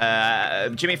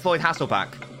 Jimmy Floyd Hasselback.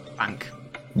 Bank.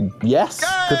 Yes.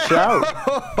 Good shout.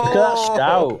 Look at that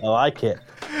shout. I like it.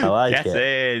 I like Get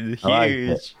it. in. Huge. I like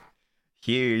it.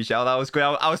 Huge. Oh, that was good.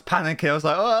 I was panicking. I was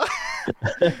like, oh.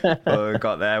 Oh,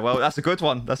 got there. Well, that's a good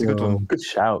one. That's a good one. Good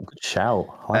shout. Good shout.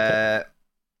 I like it.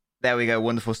 There we go.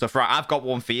 Wonderful stuff. Right, I've got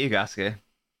one for you, Gasky.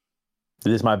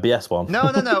 This is my BS one.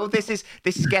 No. This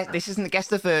isn't guess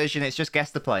the version. It's just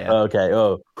guess the player. Okay.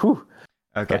 Oh. Whew.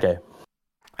 Okay.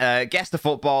 Guess the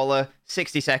footballer.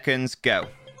 60 seconds. Go.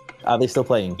 Are they still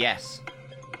playing? Yes.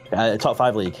 Top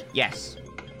 5 league. Yes.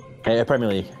 Premier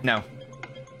League. No.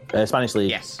 Spanish league.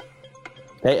 Yes.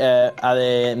 Are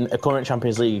they in a current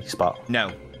Champions League spot?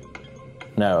 No.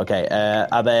 No. Okay.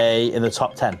 Are they in the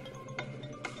top 10?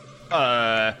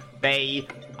 They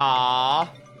are.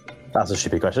 That's a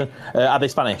stupid question. Are they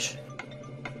Spanish?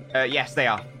 Yes, they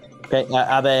are. Okay.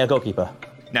 Are they a goalkeeper?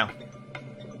 No.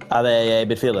 Are they a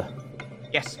midfielder?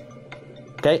 Yes.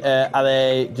 Okay.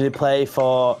 Do they play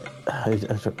for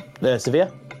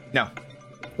Sevilla? No.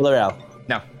 Villarreal?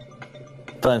 No.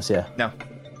 Valencia? No.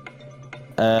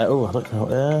 I don't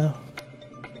know.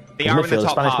 They are in the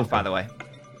top Spanish half, midfield. by the way.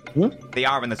 They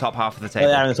are in the top half of the They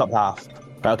table. are in the top half.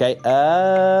 Right, okay.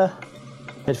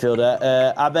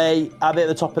 Midfielder. Are they at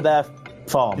the top of their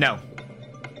form? No.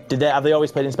 Have they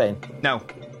always played in Spain? No.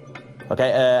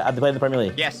 Okay. Have they played in the Premier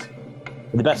League? Yes. Are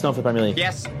they best known for the Premier League?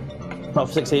 Yes. Top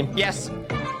 16. Yes.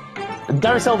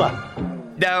 Darren Silva.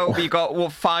 No, but you got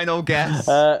what final guess?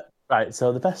 Right.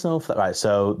 So the best known for that. Right.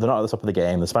 So they're not at the top of the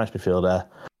game. The Spanish midfielder.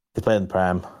 They play in the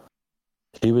Prem.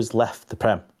 Who was left the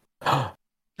Prem?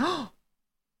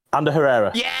 Ander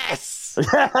Herrera. Yes.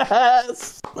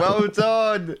 Yes. Well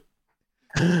done.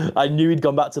 I knew he'd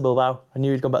gone back to Bilbao.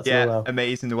 Yeah, Bilbao.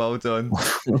 amazing. Well done.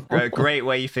 Great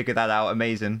way you figured that out.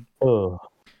 Amazing. Oh.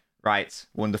 Right,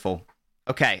 wonderful.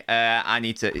 Okay, I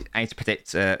need to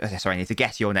predict. I need to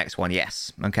guess your next one.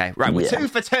 Yes. Okay. Right, we're 2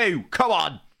 for 2. Come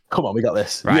on. Come on, we got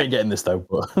this. Right. You ain't getting this though.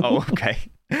 But... Oh, okay.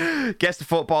 Guess the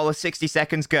footballer. 60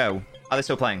 seconds. Go. Are they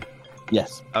still playing?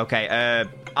 Yes. Okay.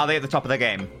 Are they at the top of their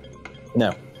game?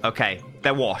 No. Okay.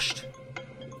 They're washed.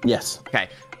 Yes. Okay.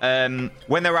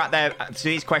 When they're at their, so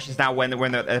these questions now when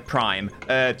they're at their prime.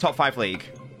 Top 5 league.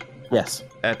 Yes.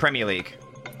 Premier League.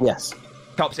 Yes.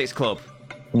 Top 6 club.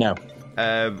 No.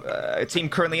 A team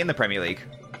currently in the Premier League.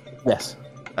 Yes.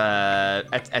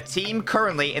 A team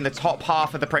currently in the top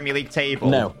half of the Premier League table.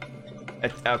 No.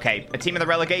 Okay. A team in the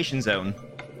relegation zone.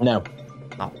 No.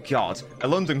 Oh God. A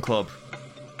London club.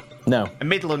 No. A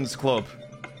Midlands club.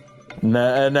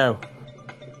 No. No.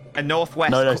 A Northwest.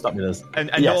 No. Stop me. This.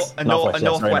 A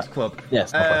Northwest club.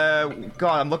 Yes.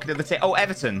 God, I'm looking at the team. Oh,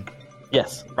 Everton.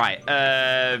 Yes. Right.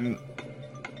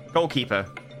 Goalkeeper.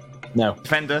 No.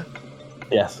 Defender.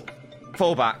 Yes.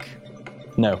 Fullback.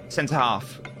 No. Centre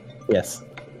half. Yes.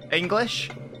 English.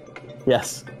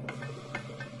 Yes.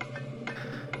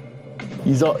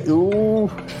 He's on.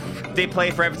 Ooh. Did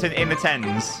play for Everton in the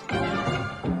tens.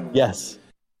 Yes.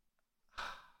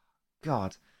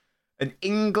 God. An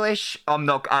English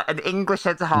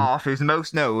centre half who's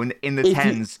most known in the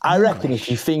tens. I reckon if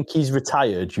you think he's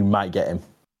retired, you might get him.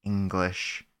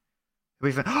 English.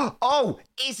 Oh,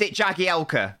 is it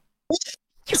Jagielka?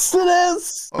 Yes, it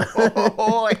is.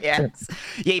 Oh, yes.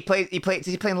 Yeah, he plays. Does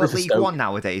he play in League Stoke. One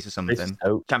nowadays or something?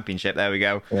 Championship. There we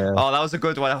go. Yeah. Oh, that was a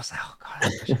good one. I was like, oh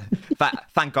God.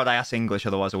 Thank God I asked English,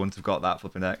 otherwise I wouldn't have got that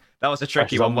flipping deck. That was a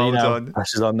tricky one. Well done.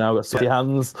 Pressure's on now. Got sweaty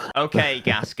hands. Okay,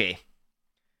 Gasky.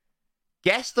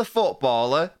 Guess the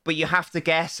footballer, but you have to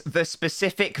guess the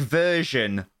specific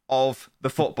version of the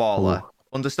footballer. Ooh.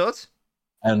 Understood?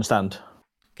 I understand.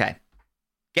 Okay.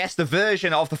 Guess the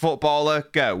version of the footballer.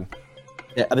 Go.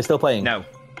 Yeah, are they still playing? No.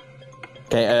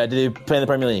 Okay, do they play in the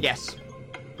Premier League? Yes.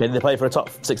 Okay, do they play for a top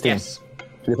 16? Yes.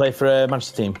 Do they play for a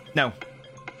Manchester team? No.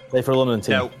 Play for a London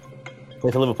team? No.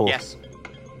 Play for Liverpool? Yes.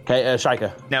 Okay,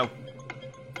 striker? No.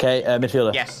 Okay,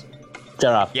 midfielder? Yes.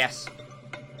 Gerrard? Yes.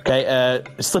 Okay,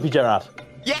 Slippy Gerrard?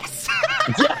 Yes.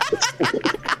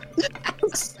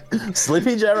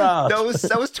 Slippy Gerrard.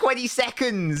 That was 20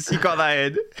 seconds. You got that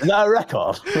in. Is that a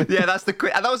record? Yeah, that's the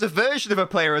quick. And that was a version of a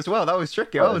player as well. That was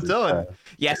tricky. Well done.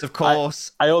 Yes, of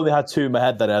course. I only had two in my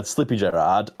head that I had Slippy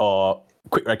Gerrard or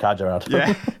Quick Red Card Gerrard.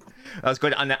 Yeah, that was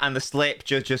good. And the slip,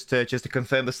 just to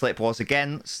confirm, the slip was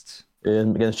against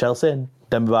Against Chelsea.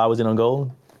 Demba Ba was in on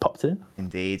goal, popped it in.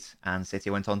 Indeed, and City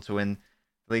went on to win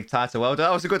the league title. Well done.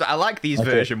 That was a good. I like these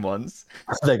version ones.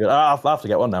 They're good. I'll have to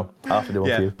get one now. I'll have to do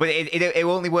one for you. But it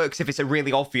only works if it's a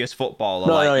really obvious footballer.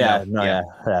 But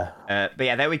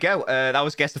yeah, there we go. That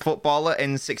was Guess the Footballer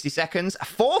in 60 seconds.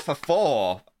 4 for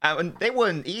 4. And they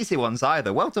weren't easy ones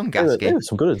either. Well done, Gasky. There were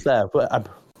some good ones there. But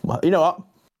you know what?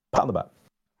 Pat on the back.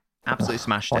 Absolutely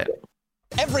smashed it.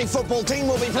 Every football team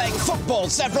will be playing football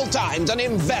several times and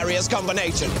in various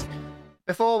combinations.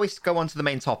 Before we go on to the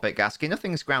main topic, Gasky,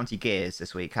 nothing's ground your gears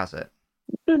this week, has it?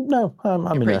 No, I'm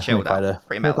in pretty chilled out.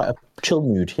 Quite a chill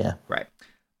mood, yeah. Right.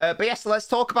 But yes, so let's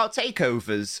talk about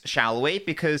takeovers, shall we?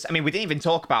 Because, I mean, we didn't even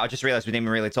talk about, I just realised we didn't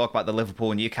even really talk about the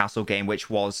Liverpool-Newcastle game, which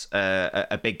was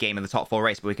a big game in the top 4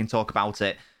 race, but we can talk about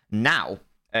it now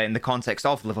in the context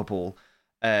of Liverpool.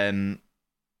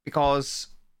 Because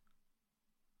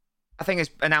I think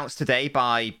it's announced today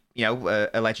by,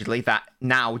 allegedly, that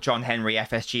now John Henry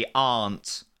FSG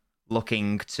aren't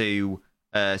looking to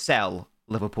sell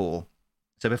Liverpool.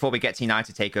 So before we get to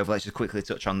United takeover, let's just quickly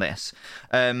touch on this.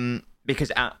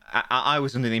 Because I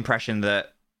was under the impression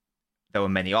that there were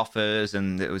many offers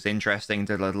and it was interesting.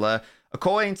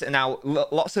 According to now,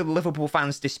 lots of Liverpool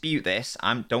fans dispute this.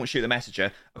 Don't shoot the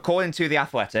messenger. According to The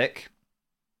Athletic,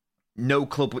 no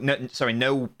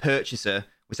purchaser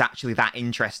was actually that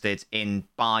interested in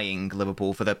buying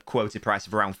Liverpool for the quoted price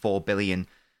of around £4 billion.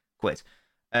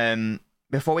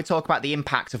 Before we talk about the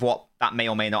impact of what that may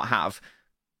or may not have,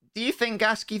 do you think,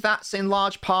 Gasky, that's in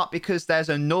large part because there's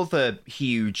another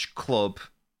huge club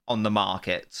on the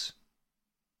market?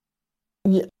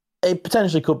 Yeah, it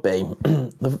potentially could be.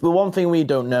 The one thing we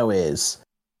don't know is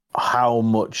how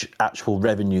much actual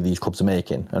revenue these clubs are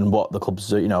making and what the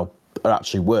clubs are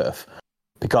actually worth.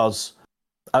 Because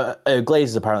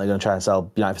Glazers apparently going to try and sell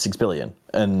United for $6 billion,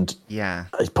 and yeah,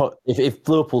 if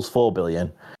Liverpool's $4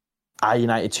 billion, are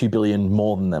United $2 billion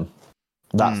more than them?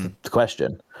 That's the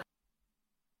question.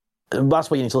 That's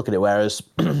why you need to look at it. Whereas,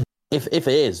 if it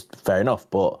is, fair enough.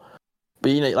 But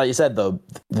like you said though,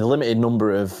 the limited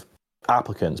number of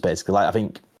applicants, basically, like I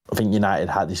think United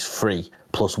had this 3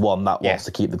 plus 1 that wants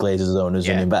to keep the Glazers as owners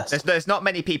and invest. There's not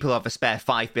many people who have a spare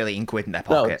 £5 billion in their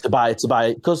pocket. No, to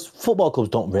buy because football clubs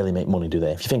don't really make money, do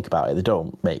they? If you think about it, they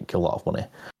don't make a lot of money.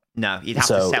 No, you'd have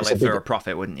to sell it for a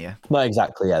profit, wouldn't you? No,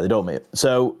 exactly. Yeah, they don't make it.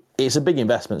 So it's a big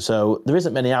investment. So there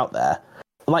isn't many out there.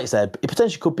 And like I said, it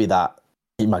potentially could be that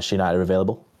Manchester United are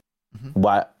available. Mm-hmm.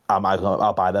 Why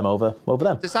I'll buy them over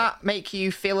them. Does that make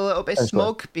you feel a little bit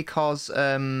smug? Because there's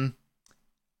a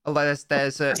lot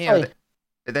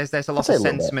of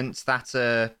sentiments that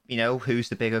who's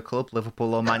the bigger club,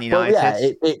 Liverpool or Man United?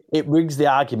 Well, yeah, it rigs the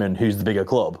argument who's the bigger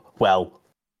club. Well,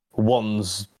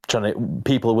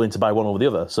 people are willing to buy one over the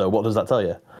other. So what does that tell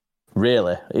you?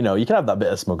 Really, you can have that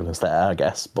bit of smugness there, I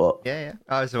guess. But yeah,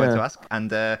 I was going to ask,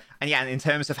 and in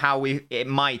terms of how it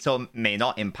might or may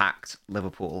not impact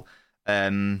Liverpool,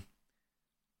 there's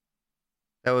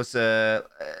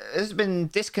been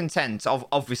discontent,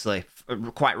 obviously,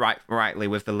 quite rightly,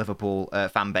 with the Liverpool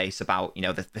fan base about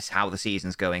how the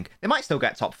season's going. They might still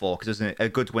get top 4 because there's a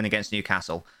good win against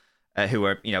Newcastle, who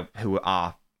are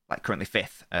like currently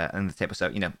 5th in the table,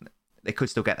 so they could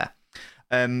still get there.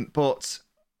 But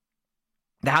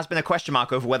there has been a question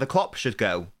mark over whether Klopp should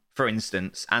go, for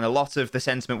instance, and a lot of the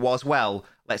sentiment was, well,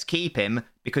 let's keep him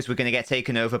because we're going to get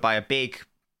taken over by a big,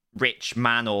 rich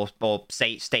man or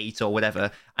state or whatever,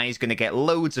 and he's going to get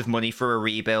loads of money for a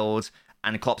rebuild,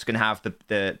 and Klopp's going to have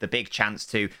the big chance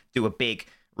to do a big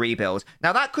rebuild.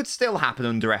 Now, that could still happen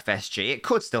under FSG. It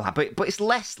could still happen, but it's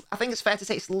less, I think it's fair to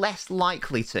say it's less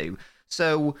likely to.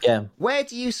 So, where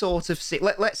do you sort of see...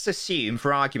 Let's assume,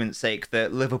 for argument's sake,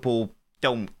 that Liverpool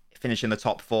don't finish in the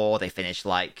top 4, they finish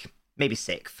maybe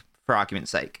 6th, for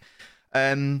argument's sake.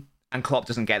 And Klopp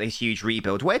doesn't get this huge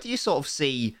rebuild. Where do you sort of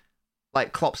see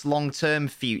Klopp's long-term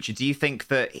future? Do you think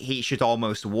that he should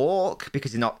almost walk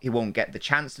because he won't get the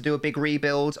chance to do a big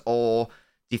rebuild? Or do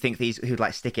you think he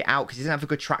would stick it out because he doesn't have a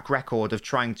good track record of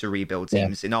trying to rebuild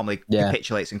teams? It normally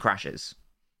capitulates and crashes.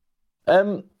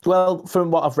 Well,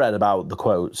 from what I've read about the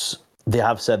quotes, they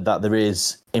have said that there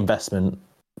is investments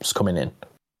coming in.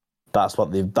 That's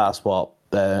what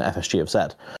FSG have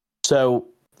said. So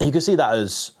you could see that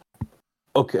as,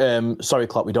 okay, sorry,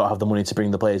 Klopp, we don't have the money to bring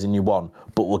the players in you want,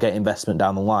 but we'll get investment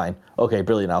down the line. Okay,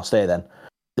 brilliant, I'll stay then.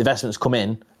 The investments come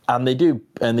in, and they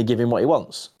give him what he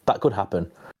wants. That could happen.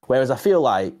 Whereas I feel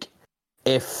like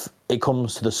if it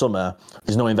comes to the summer,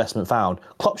 there's no investment found,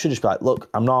 Klopp should just be like, look,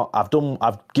 I've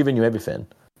given you everything,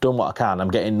 done what I can,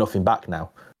 I'm getting nothing back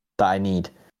now that I need.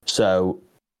 So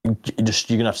you're going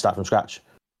to have to start from scratch.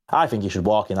 I think he should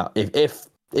walk in that if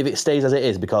it stays as it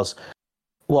is, because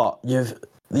What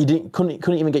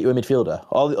couldn't even get you a midfielder.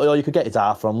 All you could get is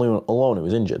Arthur alone who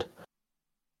was injured.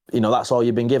 That's all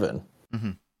you've been given.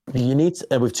 Mm-hmm. You need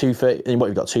with you've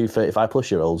got 2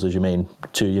 35+ year olds as your main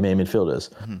midfielders,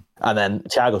 and then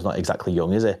Thiago's not exactly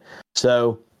young, is he?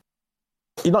 So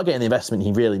he's not getting the investment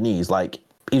he really needs. Like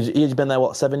he's been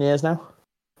there 7 years now,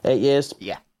 8 years,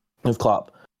 yeah, with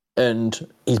Klopp, and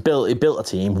he built a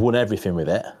team, won everything with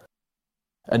it,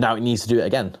 and now he needs to do it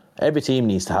again. Every team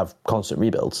needs to have constant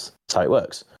rebuilds. That's how it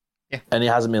works. Yeah, and he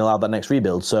hasn't been allowed that next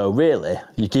rebuild. So really,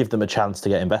 you give them a chance to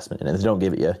get investment in it. If they don't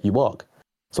give it you, you walk.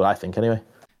 That's what I think, anyway.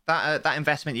 That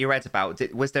investment you read about,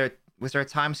 was there a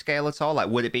time scale at all? Like,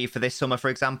 would it be for this summer, for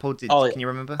example? Can you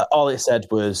remember? All he said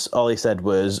was, "Are we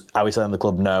selling the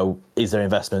club? No. Is there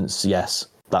investments? Yes."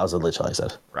 That was literally what he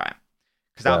said. Right.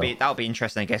 Because that'll be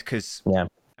interesting, I guess. Because yeah,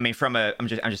 I mean, I'm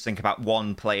just thinking about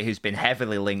one player who's been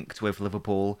heavily linked with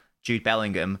Liverpool, Jude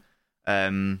Bellingham.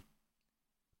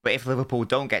 But if Liverpool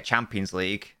don't get Champions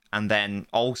League, and then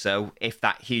also if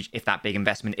that big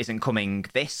investment isn't coming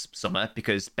this summer,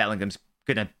 because Bellingham's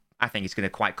I think he's gonna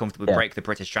quite comfortably break the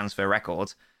British transfer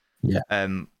record. Yeah.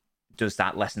 Does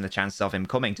that lessen the chances of him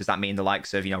coming? Does that mean the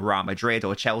likes of Real Madrid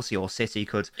or Chelsea or City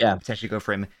could potentially go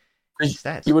for him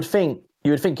instead? You would think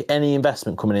any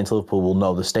investment coming into Liverpool will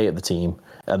know the state of the team,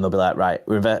 and they'll be like, right,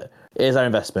 here's our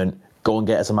investment. Go and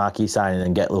get us a marquee signing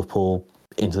and get Liverpool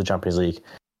into the Champions League.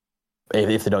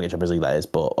 If they don't get Champions League, that is,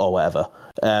 or whatever.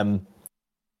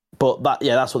 But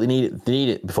that's what they need. They need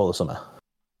it before the summer,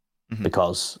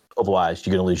 because otherwise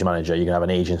you're going to lose your manager. You're going to have an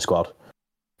aging squad.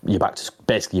 You're back to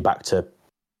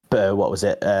what was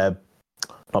it? Not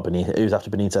Benitez. It was after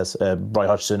Benitez. Roy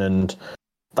Hodgson and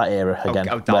that era again.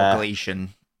 Dalglish.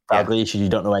 Dalglish. You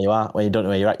don't know where you are. When you don't know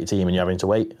where you're at your team, and you're having to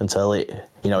wait until it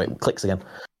clicks again.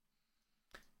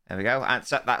 There we go. And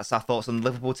so that's our thoughts on the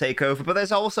Liverpool takeover. But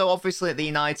there's also obviously the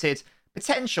United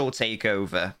potential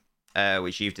takeover,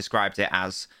 which you've described it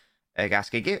as,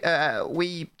 Gasky.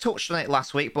 We touched on it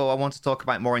last week, but I want to talk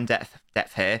about it more in depth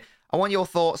here. I want your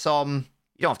thoughts on.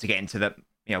 You don't have to get into the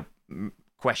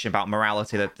question about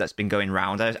morality that's been going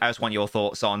around. I just want your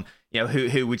thoughts on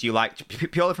who would you like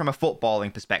purely from a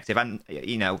footballing perspective, and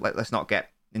let's not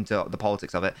get into the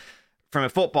politics of it. From a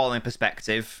footballing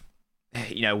perspective,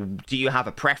 do you have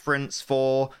a preference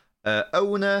for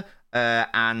owner,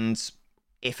 and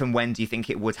if and when do you think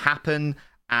it would happen,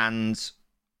 and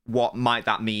what might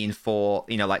that mean for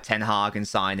like Ten Hag and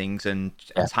signings and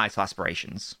title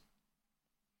aspirations?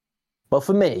 Well,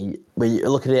 for me, when you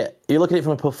look at it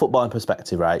from a footballing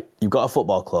perspective, right? You've got a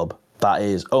football club that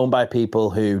is owned by people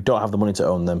who don't have the money to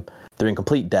own them. They're in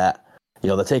complete debt.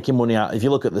 They're taking money out. If you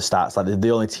look at the stats, like they're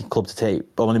the only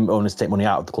only owners to take money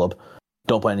out of the club.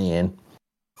 Don't put any in.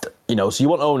 So you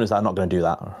want owners that are not going to do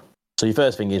that. So your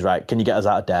first thing is, right, can you get us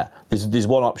out of debt? There's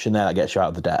one option there that gets you out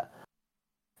of the debt.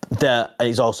 There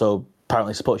is also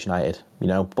apparently supports United.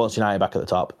 Wants United back at the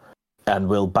top, and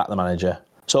will back the manager.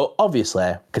 So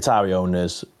obviously, Qatari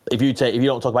owners. If you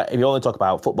only talk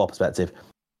about football perspective,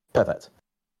 perfect.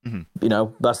 Mm-hmm.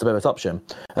 That's the perfect option.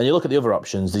 And you look at the other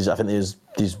options. I think there's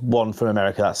one from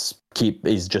America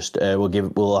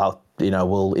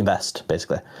we'll invest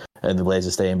basically, and the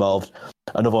Blazers stay involved.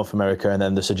 Another one from America, and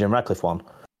then the Sir Jim Ratcliffe one.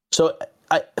 So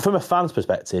from a fan's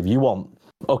perspective, we want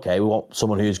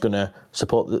someone who's going to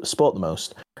support the sport the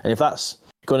most. And if that's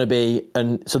going to be,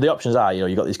 and so the options are,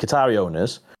 you've got these Qatari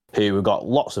owners who have got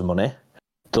lots of money.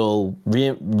 They'll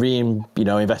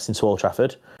invest into Old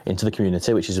Trafford, into the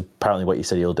community, which is apparently what you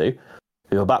said you'll do.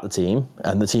 They'll back the team,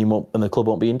 and the club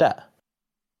won't be in debt.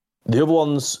 The other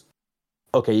ones,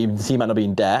 okay, the team might not be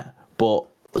in debt, but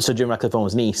Sir Jim Ratcliffe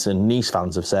owns Nice, and Nice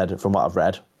fans have said, from what I've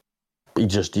read, he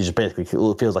just basically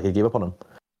feels like he gave up on them.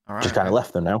 Just kind of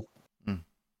left them now.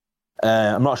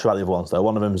 I'm not sure about the other ones though.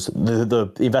 One of them's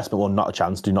the investment one, not a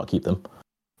chance. Do not keep them.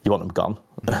 You want them gone.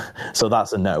 So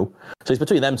that's a no. So it's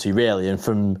between them two really. And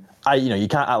you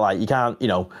can't act like you can't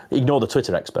ignore the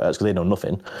Twitter experts because they know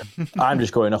nothing. I'm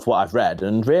just going off what I've read,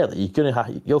 and really you're gonna have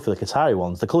to go for the Qatari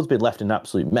ones. The club's been left in an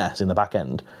absolute mess in the back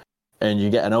end, and you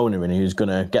get an owner in who's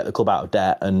gonna get the club out of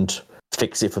debt and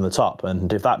fix it from the top.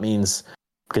 And if that means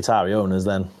Qatari owners,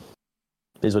 then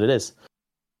it is what it is.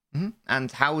 Mm-hmm.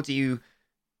 And how do you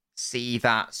see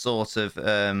that sort of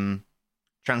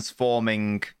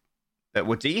transforming?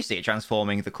 Do you see it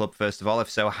transforming the club first of all? If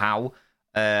so, how?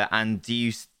 And do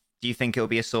you think it'll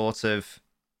be a sort of,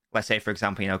 let's say, for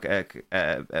example, a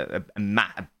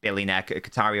billionaire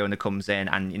Qatari owner comes in,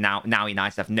 and now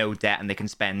United have no debt and they can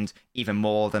spend even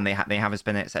more than they haven't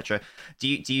spent, etc. Do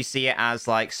you see it as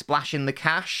like splashing the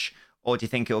cash, or do you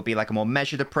think it will be like a more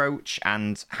measured approach?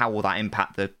 And how will that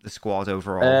impact the squad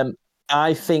overall?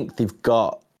 I think they've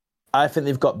got I think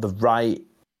they've got the right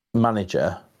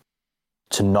manager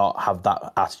to not have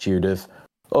that attitude of,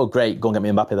 oh, great, go and get me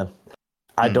Mbappe then.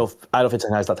 I don't think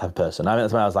Ten Hag's that type of person. I mean,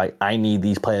 that's why I was like, I need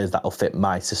these players that will fit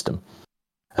my system.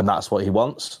 And that's what he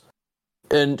wants.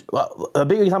 And a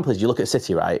big example is you look at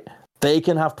City, right? They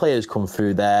can have players come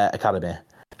through their academy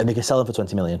and they can sell them for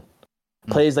 20 million.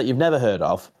 Players that you've never heard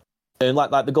of. And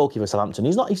like the goalkeeper of Southampton,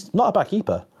 he's not a bad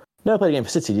keeper. Never played a game for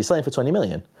City, he's selling for 20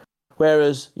 million.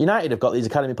 Whereas United have got these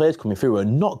academy players coming through who are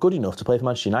not good enough to play for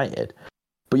Manchester United.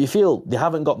 But you feel they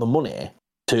haven't got the money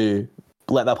to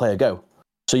let that player go.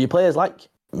 So your players like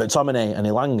McTominay and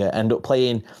Elanga end up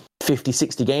playing 50,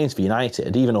 60 games for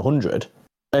United, even 100.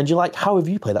 And you're like, how have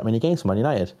you played that many games for Man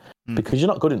United? Because you're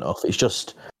not good enough.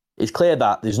 It's clear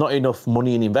that there's not enough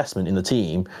money and investment in the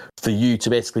team for you to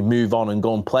basically move on and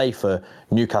go and play for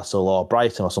Newcastle or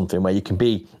Brighton or something where you can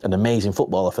be an amazing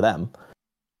footballer for them.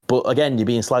 But again, you're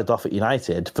being slagged off at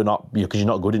United because you're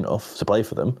not good enough to play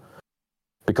for them.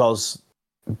 Because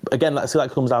again,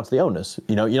 that comes down to the owners.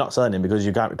 You know, you're not selling him because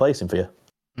you can't replace him for you.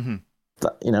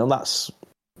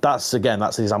 That's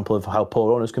the example of how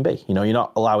poor owners can be. You know, you're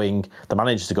not allowing the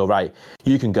managers to go, right,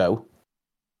 you can go,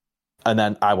 and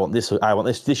then I want this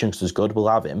youngster's good, we'll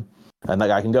have him, and that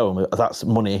guy can go, and that's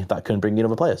money that can bring in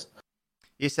other players.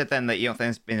 You said then that you don't think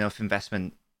there's been enough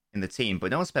investment in the team, but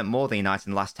no one spent more than United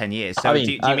in the last 10 years. So do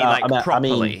you mean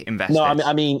properly invested? No,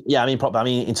 I mean properly. I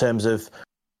mean in terms of,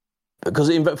 because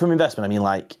from investment, I mean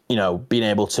like, you know, being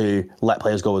able to let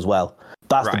players go as well.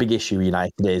 That's right. The big issue with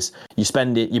United is you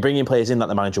spend it, you bring in players in that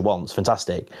the manager wants,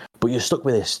 fantastic, but you're stuck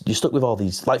with this. You're stuck with all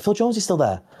these, like Phil Jones is still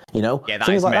there, you know,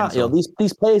 things like that. You know,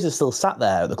 these players are still sat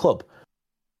there at the club.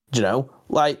 You know,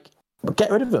 like get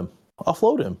rid of them,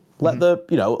 offload them, let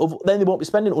then they won't be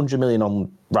spending 100 million on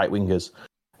right wingers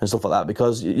and stuff like that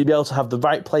because you'll be able to have the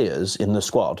right players in the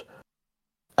squad,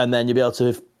 and then you'll be able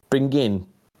to bring in,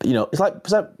 you know, it's like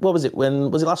what was it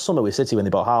last summer with City when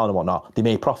they bought Haaland and whatnot? They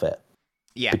made profit.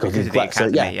 Yeah, because of the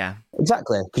academy, yeah.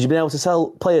 Exactly, because you've been able to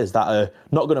sell players that are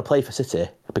not going to play for City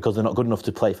because they're not good enough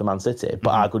to play for Man City,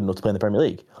 but are good enough to play in the Premier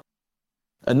League.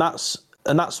 And that's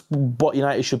what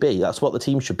United should be. That's what the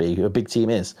team should be. A big team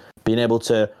is being able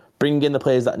to bring in the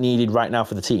players that are needed right now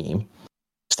for the team,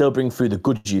 still bring through the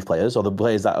good youth players or the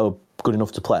players that are good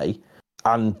enough to play,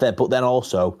 but then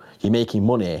also you're making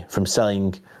money from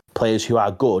selling players who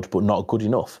are good but not good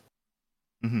enough.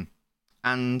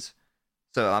 And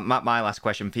so my last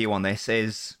question for you on this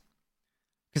is,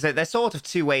 because there's sort of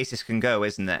two ways this can go,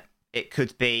 isn't it? It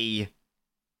could be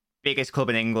biggest club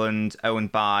in England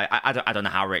owned by, I don't know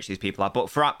how rich these people are, but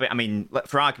for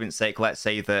argument's sake, let's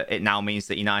say that it now means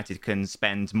that United can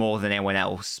spend more than anyone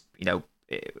else, you know,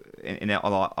 in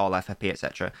all FFP,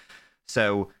 etc.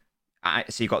 So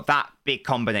you've got that big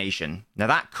combination. Now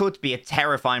that could be a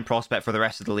terrifying prospect for the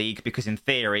rest of the league because in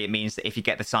theory it means that if you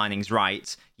get the signings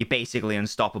right, you're basically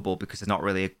unstoppable because there's not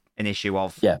really an issue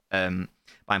of buying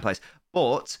players.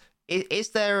 But is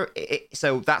there?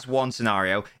 So that's one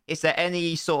scenario. Is there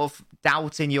any sort of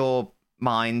doubt in your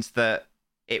mind that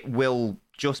it will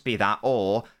just be that,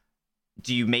 or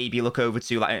do you maybe look over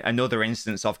to like another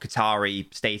instance of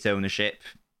Qatari state ownership,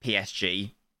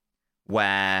 PSG,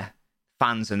 where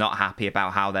fans are not happy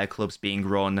about how their club's being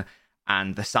run,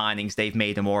 and the signings they've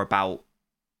made are more about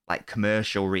like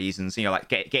commercial reasons, you know, like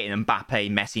getting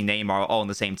Mbappe, Messi, Neymar all on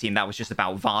the same team. That was just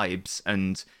about vibes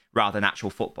and rather than actual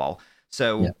football.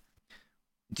 So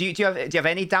do you have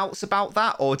any doubts about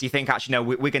that, or do you think actually no,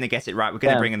 we're going to get it right, we're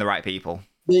going to bring in the right people?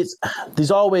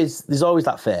 There's always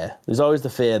that fear. There's always the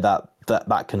fear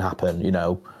that can happen, you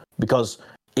know, because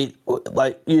it,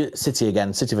 like City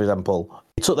for example,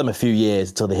 it took them a few years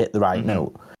until they hit the right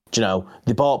note. Do you know,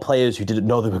 they bought players who didn't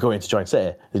know they were going to join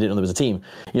City. They didn't know there was a team.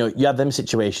 You know, you had them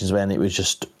situations when it was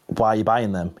just, why are you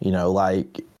buying them? You know,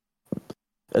 like,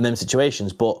 and them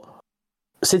situations. But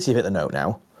City have hit the note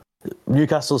now.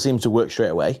 Newcastle seems to work straight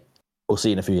away. We'll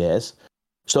see in a few years.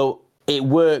 So it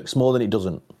works more than it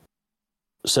doesn't.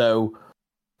 So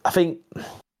I think,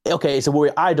 okay, it's a worry.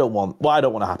 What I don't want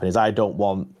to happen is I don't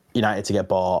want United to get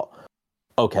bought.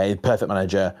 Okay, perfect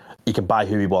manager. He can buy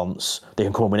who he wants. They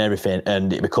can come and win everything,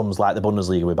 and it becomes like the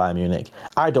Bundesliga with Bayern Munich.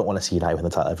 I don't want to see United win the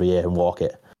title every year and walk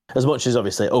it. As much as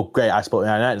obviously, oh great, I support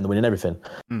United and they're winning everything.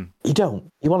 You don't.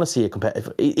 You want to see a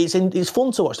competitive. It's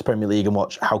fun to watch the Premier League and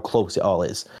watch how close it all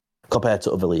is compared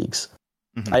to other leagues.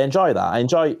 I enjoy that.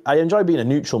 I enjoy being a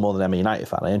neutral more than I'm a United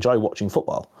fan. I enjoy watching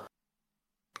football.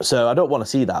 So I don't want to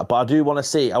see that, but I do want to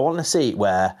see. I want to see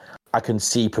where I can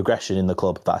see progression in the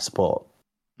club that I support.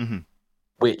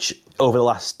 Which over the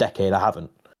last decade I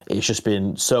haven't. It's just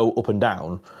been so up and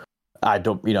down. I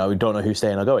don't know who's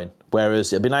staying or going.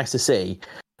 Whereas it'd be nice to see,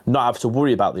 not have to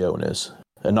worry about the owners,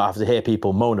 and not have to hear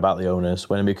people moan about the owners,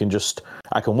 when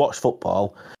I can watch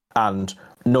football and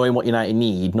knowing what United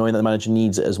need, knowing that the manager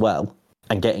needs it as well,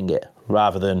 and getting it,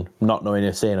 rather than not knowing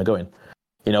if staying or going.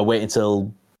 Wait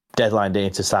until deadline day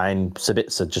to sign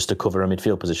Sabitzer just to cover a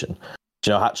midfield position.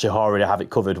 Actually already have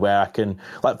it covered where I can,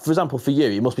 like, for example, for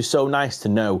you, it must be so nice to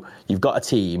know you've got a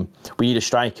team, we need a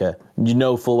striker,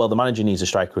 full well the manager needs a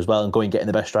striker as well, and going and getting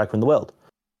the best striker in the world.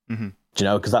 Mm-hmm.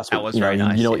 Because that's what, very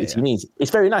nice, what your team needs.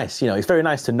 It's very nice, it's very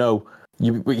nice to know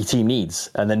what your team needs,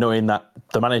 and then knowing that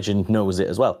the manager knows it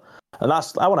as well. And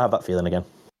I want to have that feeling again.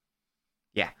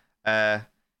 Yeah.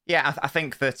 I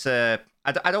think that,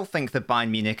 I don't think the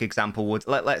Bayern Munich example would,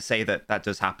 let's say that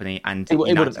does happen, and it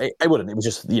wouldn't. It wouldn't. It was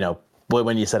just,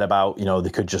 when you said about, they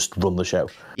could just run the show.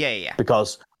 Yeah.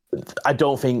 Because I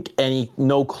don't think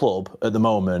no club at the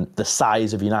moment, the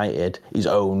size of United, is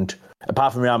owned,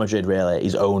 apart from Real Madrid, really,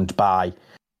 is owned by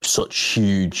such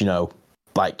huge,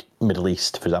 like Middle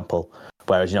East, for example.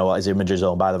 Whereas, is it Madrid's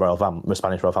owned by the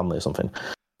Spanish royal family or something?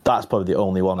 That's probably the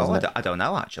only one, isn't it? I don't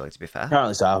know, actually, to be fair.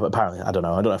 Apparently so. Apparently, I don't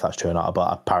know. I don't know if that's true or not,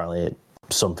 but apparently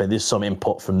there's some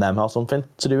input from them or something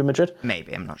to do with Madrid.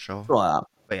 Maybe, I'm not sure. Something like that.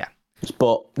 But yeah.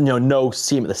 But, no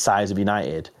team at the size of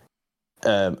United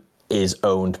is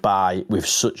owned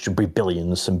with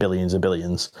billions and billions and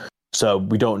billions. So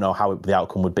we don't know how the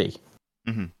outcome would be.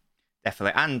 Mm-hmm.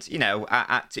 Definitely. And,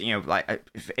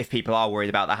 if people are worried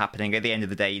about that happening, at the end of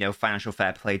the day, financial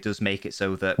fair play does make it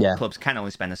so that clubs can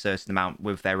only spend a certain amount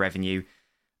with their revenue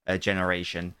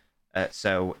generation.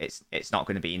 So it's not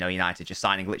going to be, United just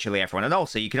signing literally everyone. And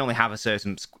also, you can only have a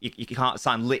certain... You can't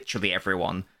sign literally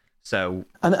everyone. So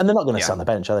and they're not going to sit on the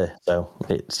bench, are they? So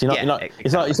it's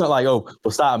it's not like, oh,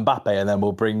 we'll start Mbappe and then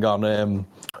we'll bring on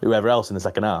whoever else in the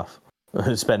second half.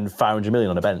 Spend 500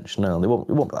 million on a bench. No, they won't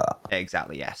be like that.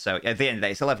 Exactly, yeah. So at the end of the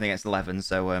day, it's 11 against 11.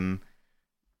 So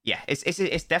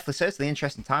it's definitely certainly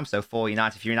interesting time. So for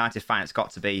United, if you're a United fan, it's got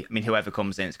to be. I mean, whoever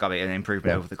comes in, it's got to be an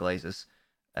improvement over the Glazers.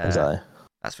 Exactly.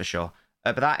 That's for sure.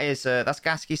 But that's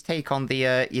Gasky's take on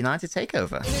the United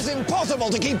takeover. It is impossible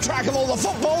to keep track of all the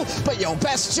football, but your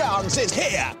best chance is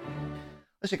here.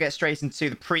 Let's just get straight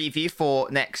into the preview for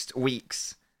next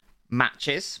week's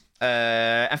matches.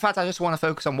 In fact, I just want to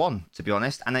focus on one, to be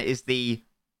honest, and it is the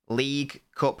League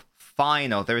Cup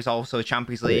final. There is also a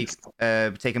Champions League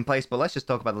taking place, but let's just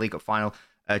talk about the League Cup final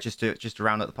just to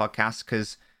round up the podcast,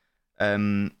 because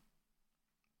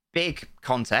big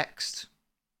context,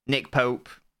 Nick Pope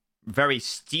very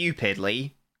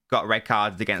stupidly got red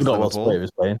carded against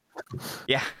Liverpool.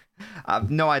 Yeah,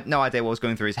 I've no idea what was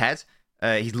going through his head.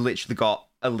 He's literally got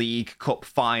a League Cup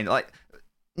final, like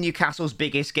Newcastle's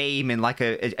biggest game in like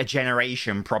a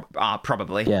generation,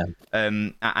 probably. Yeah.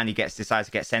 And he decides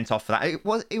to get sent off for that.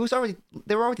 They were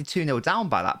already 2-0 down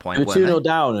by that point. They were 2-0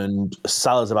 down, and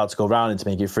Salah's about to go round to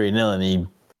make it 3-0, and he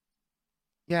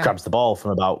grabs the ball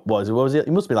from about what was it?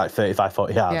 It must be like 35,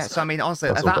 40 yards. Yeah. So I mean, honestly,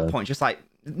 at that point, just like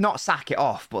not sack it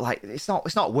off, but like it's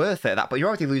not worth it at that. But you're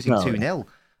already losing 2-0.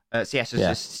 So yes, it's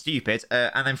just stupid.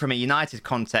 And then from a United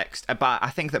context, but I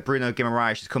think that Bruno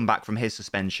Guimaraes has come back from his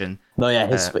suspension. No, yeah,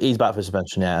 he's back for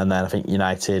suspension, yeah. And then I think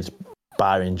United,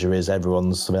 bar injuries,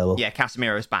 everyone's available. Yeah,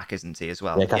 Casemiro's back, isn't he, as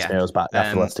well? Yeah, Casemiro's back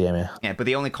after the last game, yeah. Yeah, but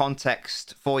the only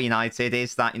context for United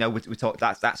is that, we talked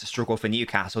that's a struggle for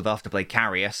Newcastle. They'll have to play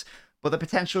Karius. But the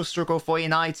potential struggle for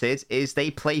United is they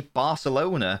play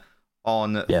Barcelona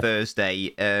on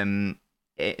Thursday.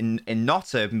 In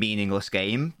not a meaningless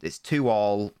game. It's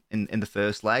 2-2 in the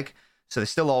first leg, so there's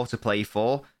still all to play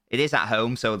for. It is at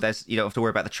home, so you don't have to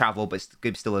worry about the travel, but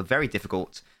it's still a very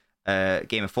difficult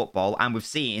game of football. And we've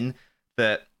seen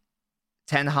that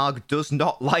Ten Hag does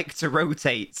not like to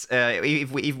rotate,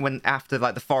 even when after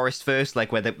like the Forest first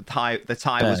leg where the tie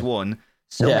was won.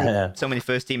 So many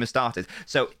first teamers started.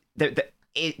 So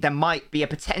there might be a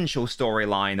potential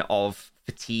storyline of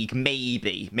fatigue,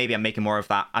 maybe I'm making more of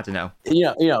that, I don't know.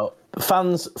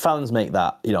 Fans make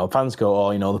that, fans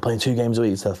go, they're playing 2 games a week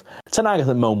and stuff. Ten Hag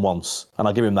hasn't moaned once, and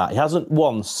I'll give him that. He hasn't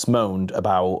once moaned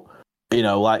about,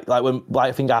 like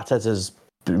I think Arteta's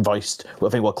voiced, I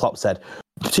think what Klopp said,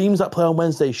 teams that play on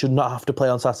Wednesday should not have to play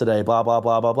on Saturday, blah, blah,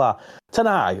 blah, blah, blah.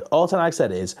 All Ten Hag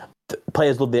said is,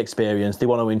 players love the experience, they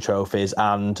want to win trophies,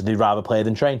 and they'd rather play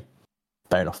than train.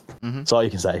 Fair enough. Mm-hmm. That's all you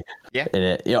can say. Yeah. In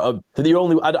it.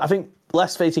 I think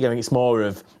less fatigue, I think it's more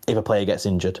of if a player gets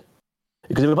injured.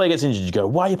 Because if a player gets injured, you go,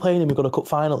 why are you playing him? We've got a cup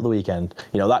final at the weekend.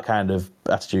 That kind of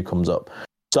attitude comes up.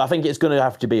 So I think it's going to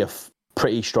have to be a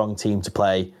pretty strong team to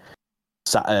play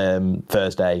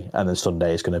Thursday, and then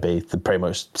Sunday is going to be pretty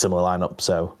much similar lineup.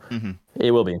 So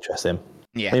it will be interesting.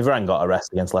 Yeah. Varane got a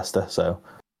rest against Leicester, so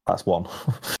that's one.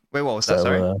 Wait, what was that?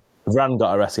 Sorry. Varane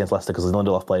got a rest against Leicester because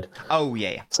Lindelof played. Oh,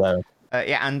 yeah. So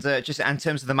Yeah, and just in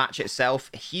terms of the match itself,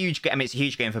 huge. I mean, it's a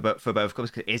huge game for both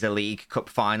clubs because it is a League Cup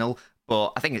final.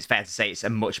 But I think it's fair to say it's a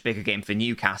much bigger game for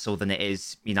Newcastle than it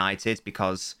is United,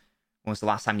 because when was the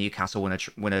last time Newcastle won a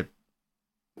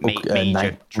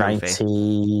major trophy?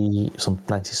 90.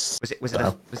 Was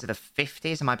it the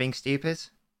 50s? Am I being stupid?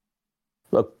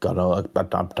 Oh God, no, I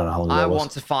don't know how long I it was.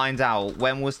 want to find out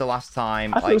when was the last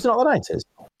time. I think it was not the 90s.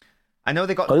 I know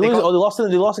they got. They lost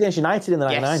against United in the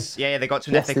 99. Yes, yeah, they got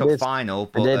to an FA Cup final.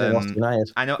 But they lost to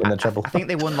United. I know. I think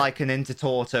they won like an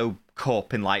Intertoto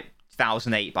Cup in like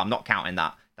 2008, but I'm not counting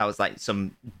that. That was like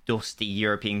some dusty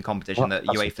European competition that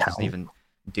UEFA doesn't even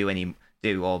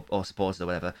do or support or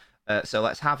whatever. So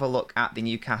let's have a look at the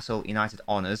Newcastle United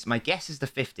honours. My guess is the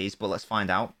 50s, but let's find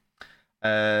out.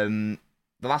 The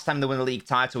last time they won a league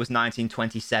title was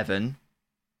 1927.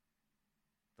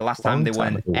 The last time they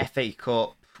won an FA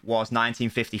Cup was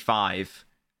 1955.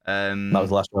 That was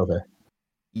the last trophy.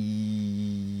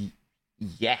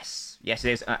 Yes, it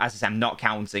is. As I said, I'm not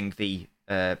counting the.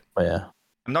 Yeah.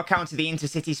 I'm not counting the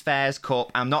Intercities Fairs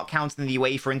Cup. I'm not counting the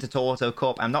UEFA Intertoto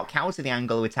Cup. I'm not counting the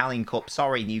Anglo-Italian Cup.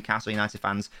 Sorry, Newcastle United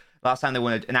fans. Last time they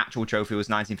won an actual trophy was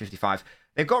 1955.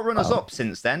 They've got runners-up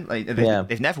since then.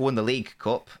 They've never won the League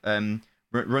Cup.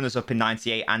 Runners-up in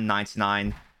 98 and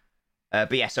 99.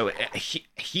 But yeah, so a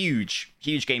huge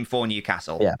game for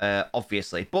Newcastle,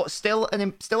 obviously. But still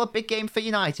a big game for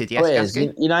United, yes,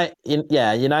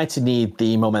 United need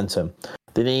the momentum.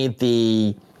 They need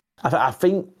the... I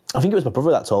think it was my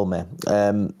brother that told me.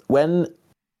 When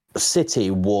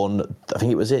City won, I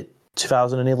think it was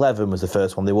 2011 was the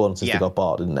first one they won since they got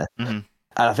bought, didn't they? Mm-hmm.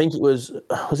 And I think it was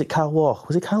it Kyle Walker?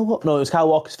 Was it Kyle Walker? No, it was Kyle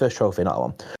Walker's first trophy, not that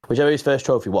one. Whichever his first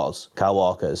trophy was, Kyle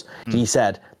Walker's, he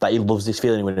said that he loves this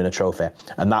feeling of winning a trophy.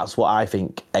 And that's what I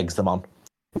think eggs them on.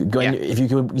 If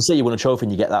you say you won a trophy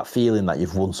and you get that feeling that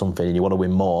you've won something and you want to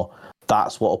win more,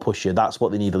 that's what will push you. That's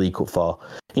what they need the League Cup for.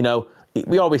 You know,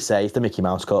 we always say it's the Mickey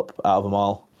Mouse Cup out of them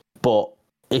all. But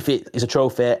if it is a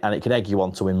trophy and it can egg you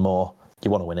on to win more,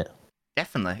 you want to win it.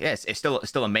 Definitely, yes. It's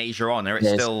still a major honour. It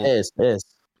is.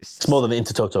 It's more than the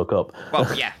Intertoto Cup.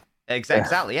 Well, yeah,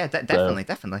 exactly. Yeah,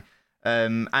 definitely.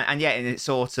 And it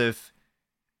sort of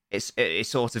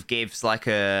gives like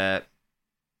a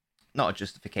not a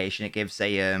justification. It gives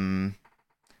a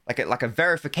like a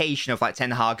verification of like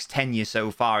Ten Hag's tenure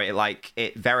so far.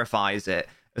 It verifies it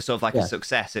as sort of like a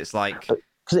success. It's like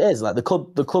because it is like the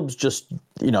club's just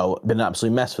been an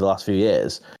absolute mess for the last few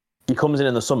years. He comes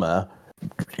in the summer.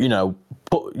 He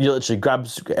literally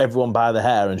grabs everyone by the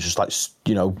hair and just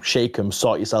shake them,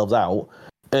 sort yourselves out,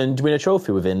 and win a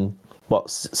trophy within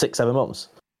 6-7 months.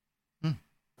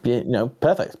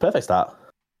 Perfect start.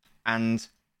 And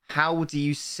how do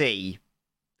you see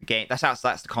the game? That's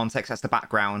the context. That's the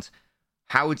background.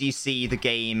 How do you see the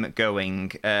game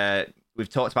going? We've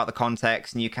talked about the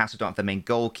context. Newcastle don't have the main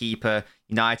goalkeeper.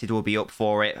 United will be up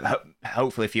for it.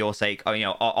 Hopefully, for your sake,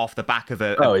 off the back of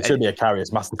it should be a Karius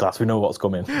masterclass. We know what's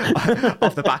coming.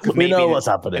 Off the back of we know what's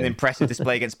happening. An impressive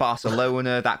display against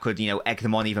Barcelona that could, egg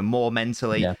them on even more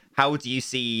mentally. Yeah. How do you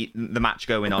see the match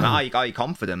going on? Are you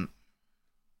confident?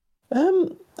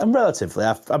 I'm relatively.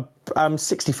 I'm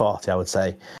 60-40, I would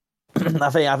say. I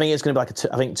think it's going to be like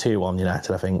 2-1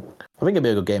 United. I think it'll be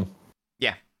a good game.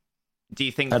 Yeah. Do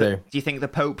you think the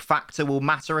Pope factor will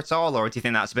matter at all, or do you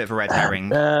think that's a bit of a red herring?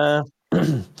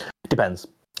 Depends.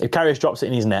 If Karius drops it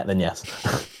in his net, then yes.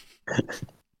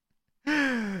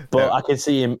 But I can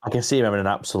see him having an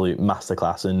absolute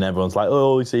masterclass, and everyone's like,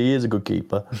 "Oh, he is a good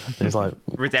keeper." And it's like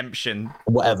redemption,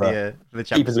 whatever. The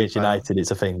keepers against United,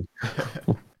 it's a thing.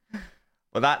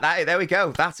 Well, that there we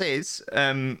go. That is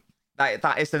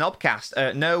that is the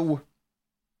Knobcast. No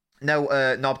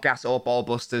Knobcast or Ball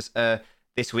Busters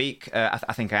this week. I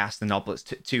think I asked the Noblets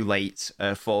too late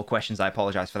for questions. I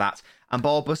apologise for that. And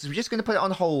Ball Busters, we're just going to put it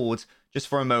on hold just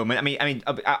for a moment. I mean,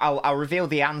 I'll reveal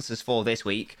the answers for this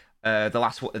week. It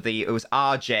was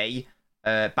RJ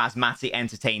Basmati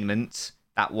Entertainment.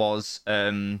 That was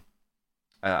I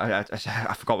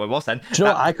forgot what it was then. Do you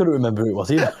know what? I couldn't remember who it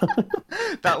was either.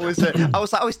 That was I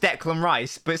was like, it's Declan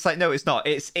Rice, but it's like, no, it's not.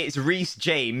 It's Reece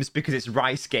James because it's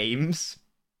Rice Games.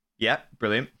 Yeah,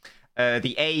 brilliant.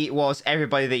 The A was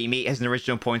Everybody That You Meet Has an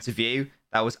Original Point of View.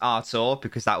 That was Artur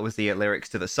because that was the lyrics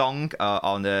to the song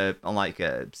on like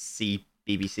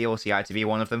BBC or CITV,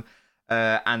 one of them.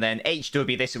 And then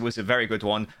HW, this was a very good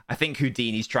one. I think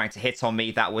Houdini's trying to hit on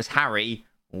me. That was Harry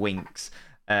Winks.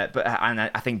 And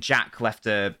I think Jack left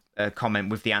a comment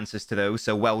with the answers to those.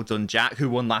 So well done, Jack, who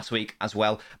won last week as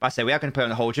well. But I say we are going to put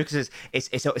it on hold because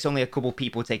it's only a couple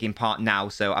people taking part now.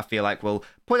 So I feel like we'll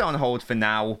put it on hold for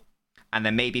now. And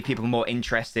then maybe people more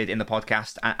interested in the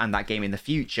podcast and that game in the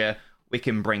future we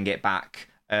can bring it back,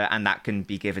 and that can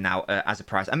be given out as a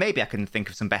prize. And maybe I can think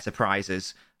of some better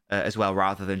prizes as well,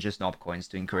 rather than just knob coins,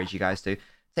 to encourage you guys to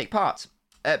take part.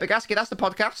 But Gasky, that's the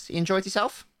podcast. You enjoyed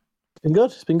yourself? It's been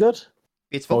good. It's been good.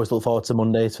 Beautiful. Always look forward to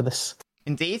Mondays for this.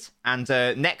 Indeed. And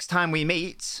next time we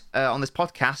meet on this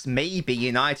podcast, maybe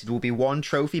United will be one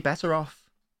trophy better off.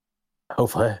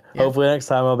 Hopefully. Yeah. Hopefully next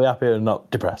time I'll be happy and not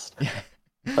depressed.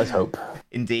 Let's hope.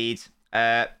 Indeed.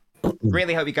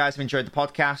 Really hope you guys have enjoyed the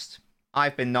podcast.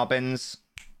 I've been Nobbins.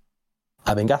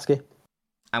 I've been Gasky.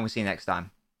 And we'll see you next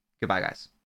time. Goodbye, guys.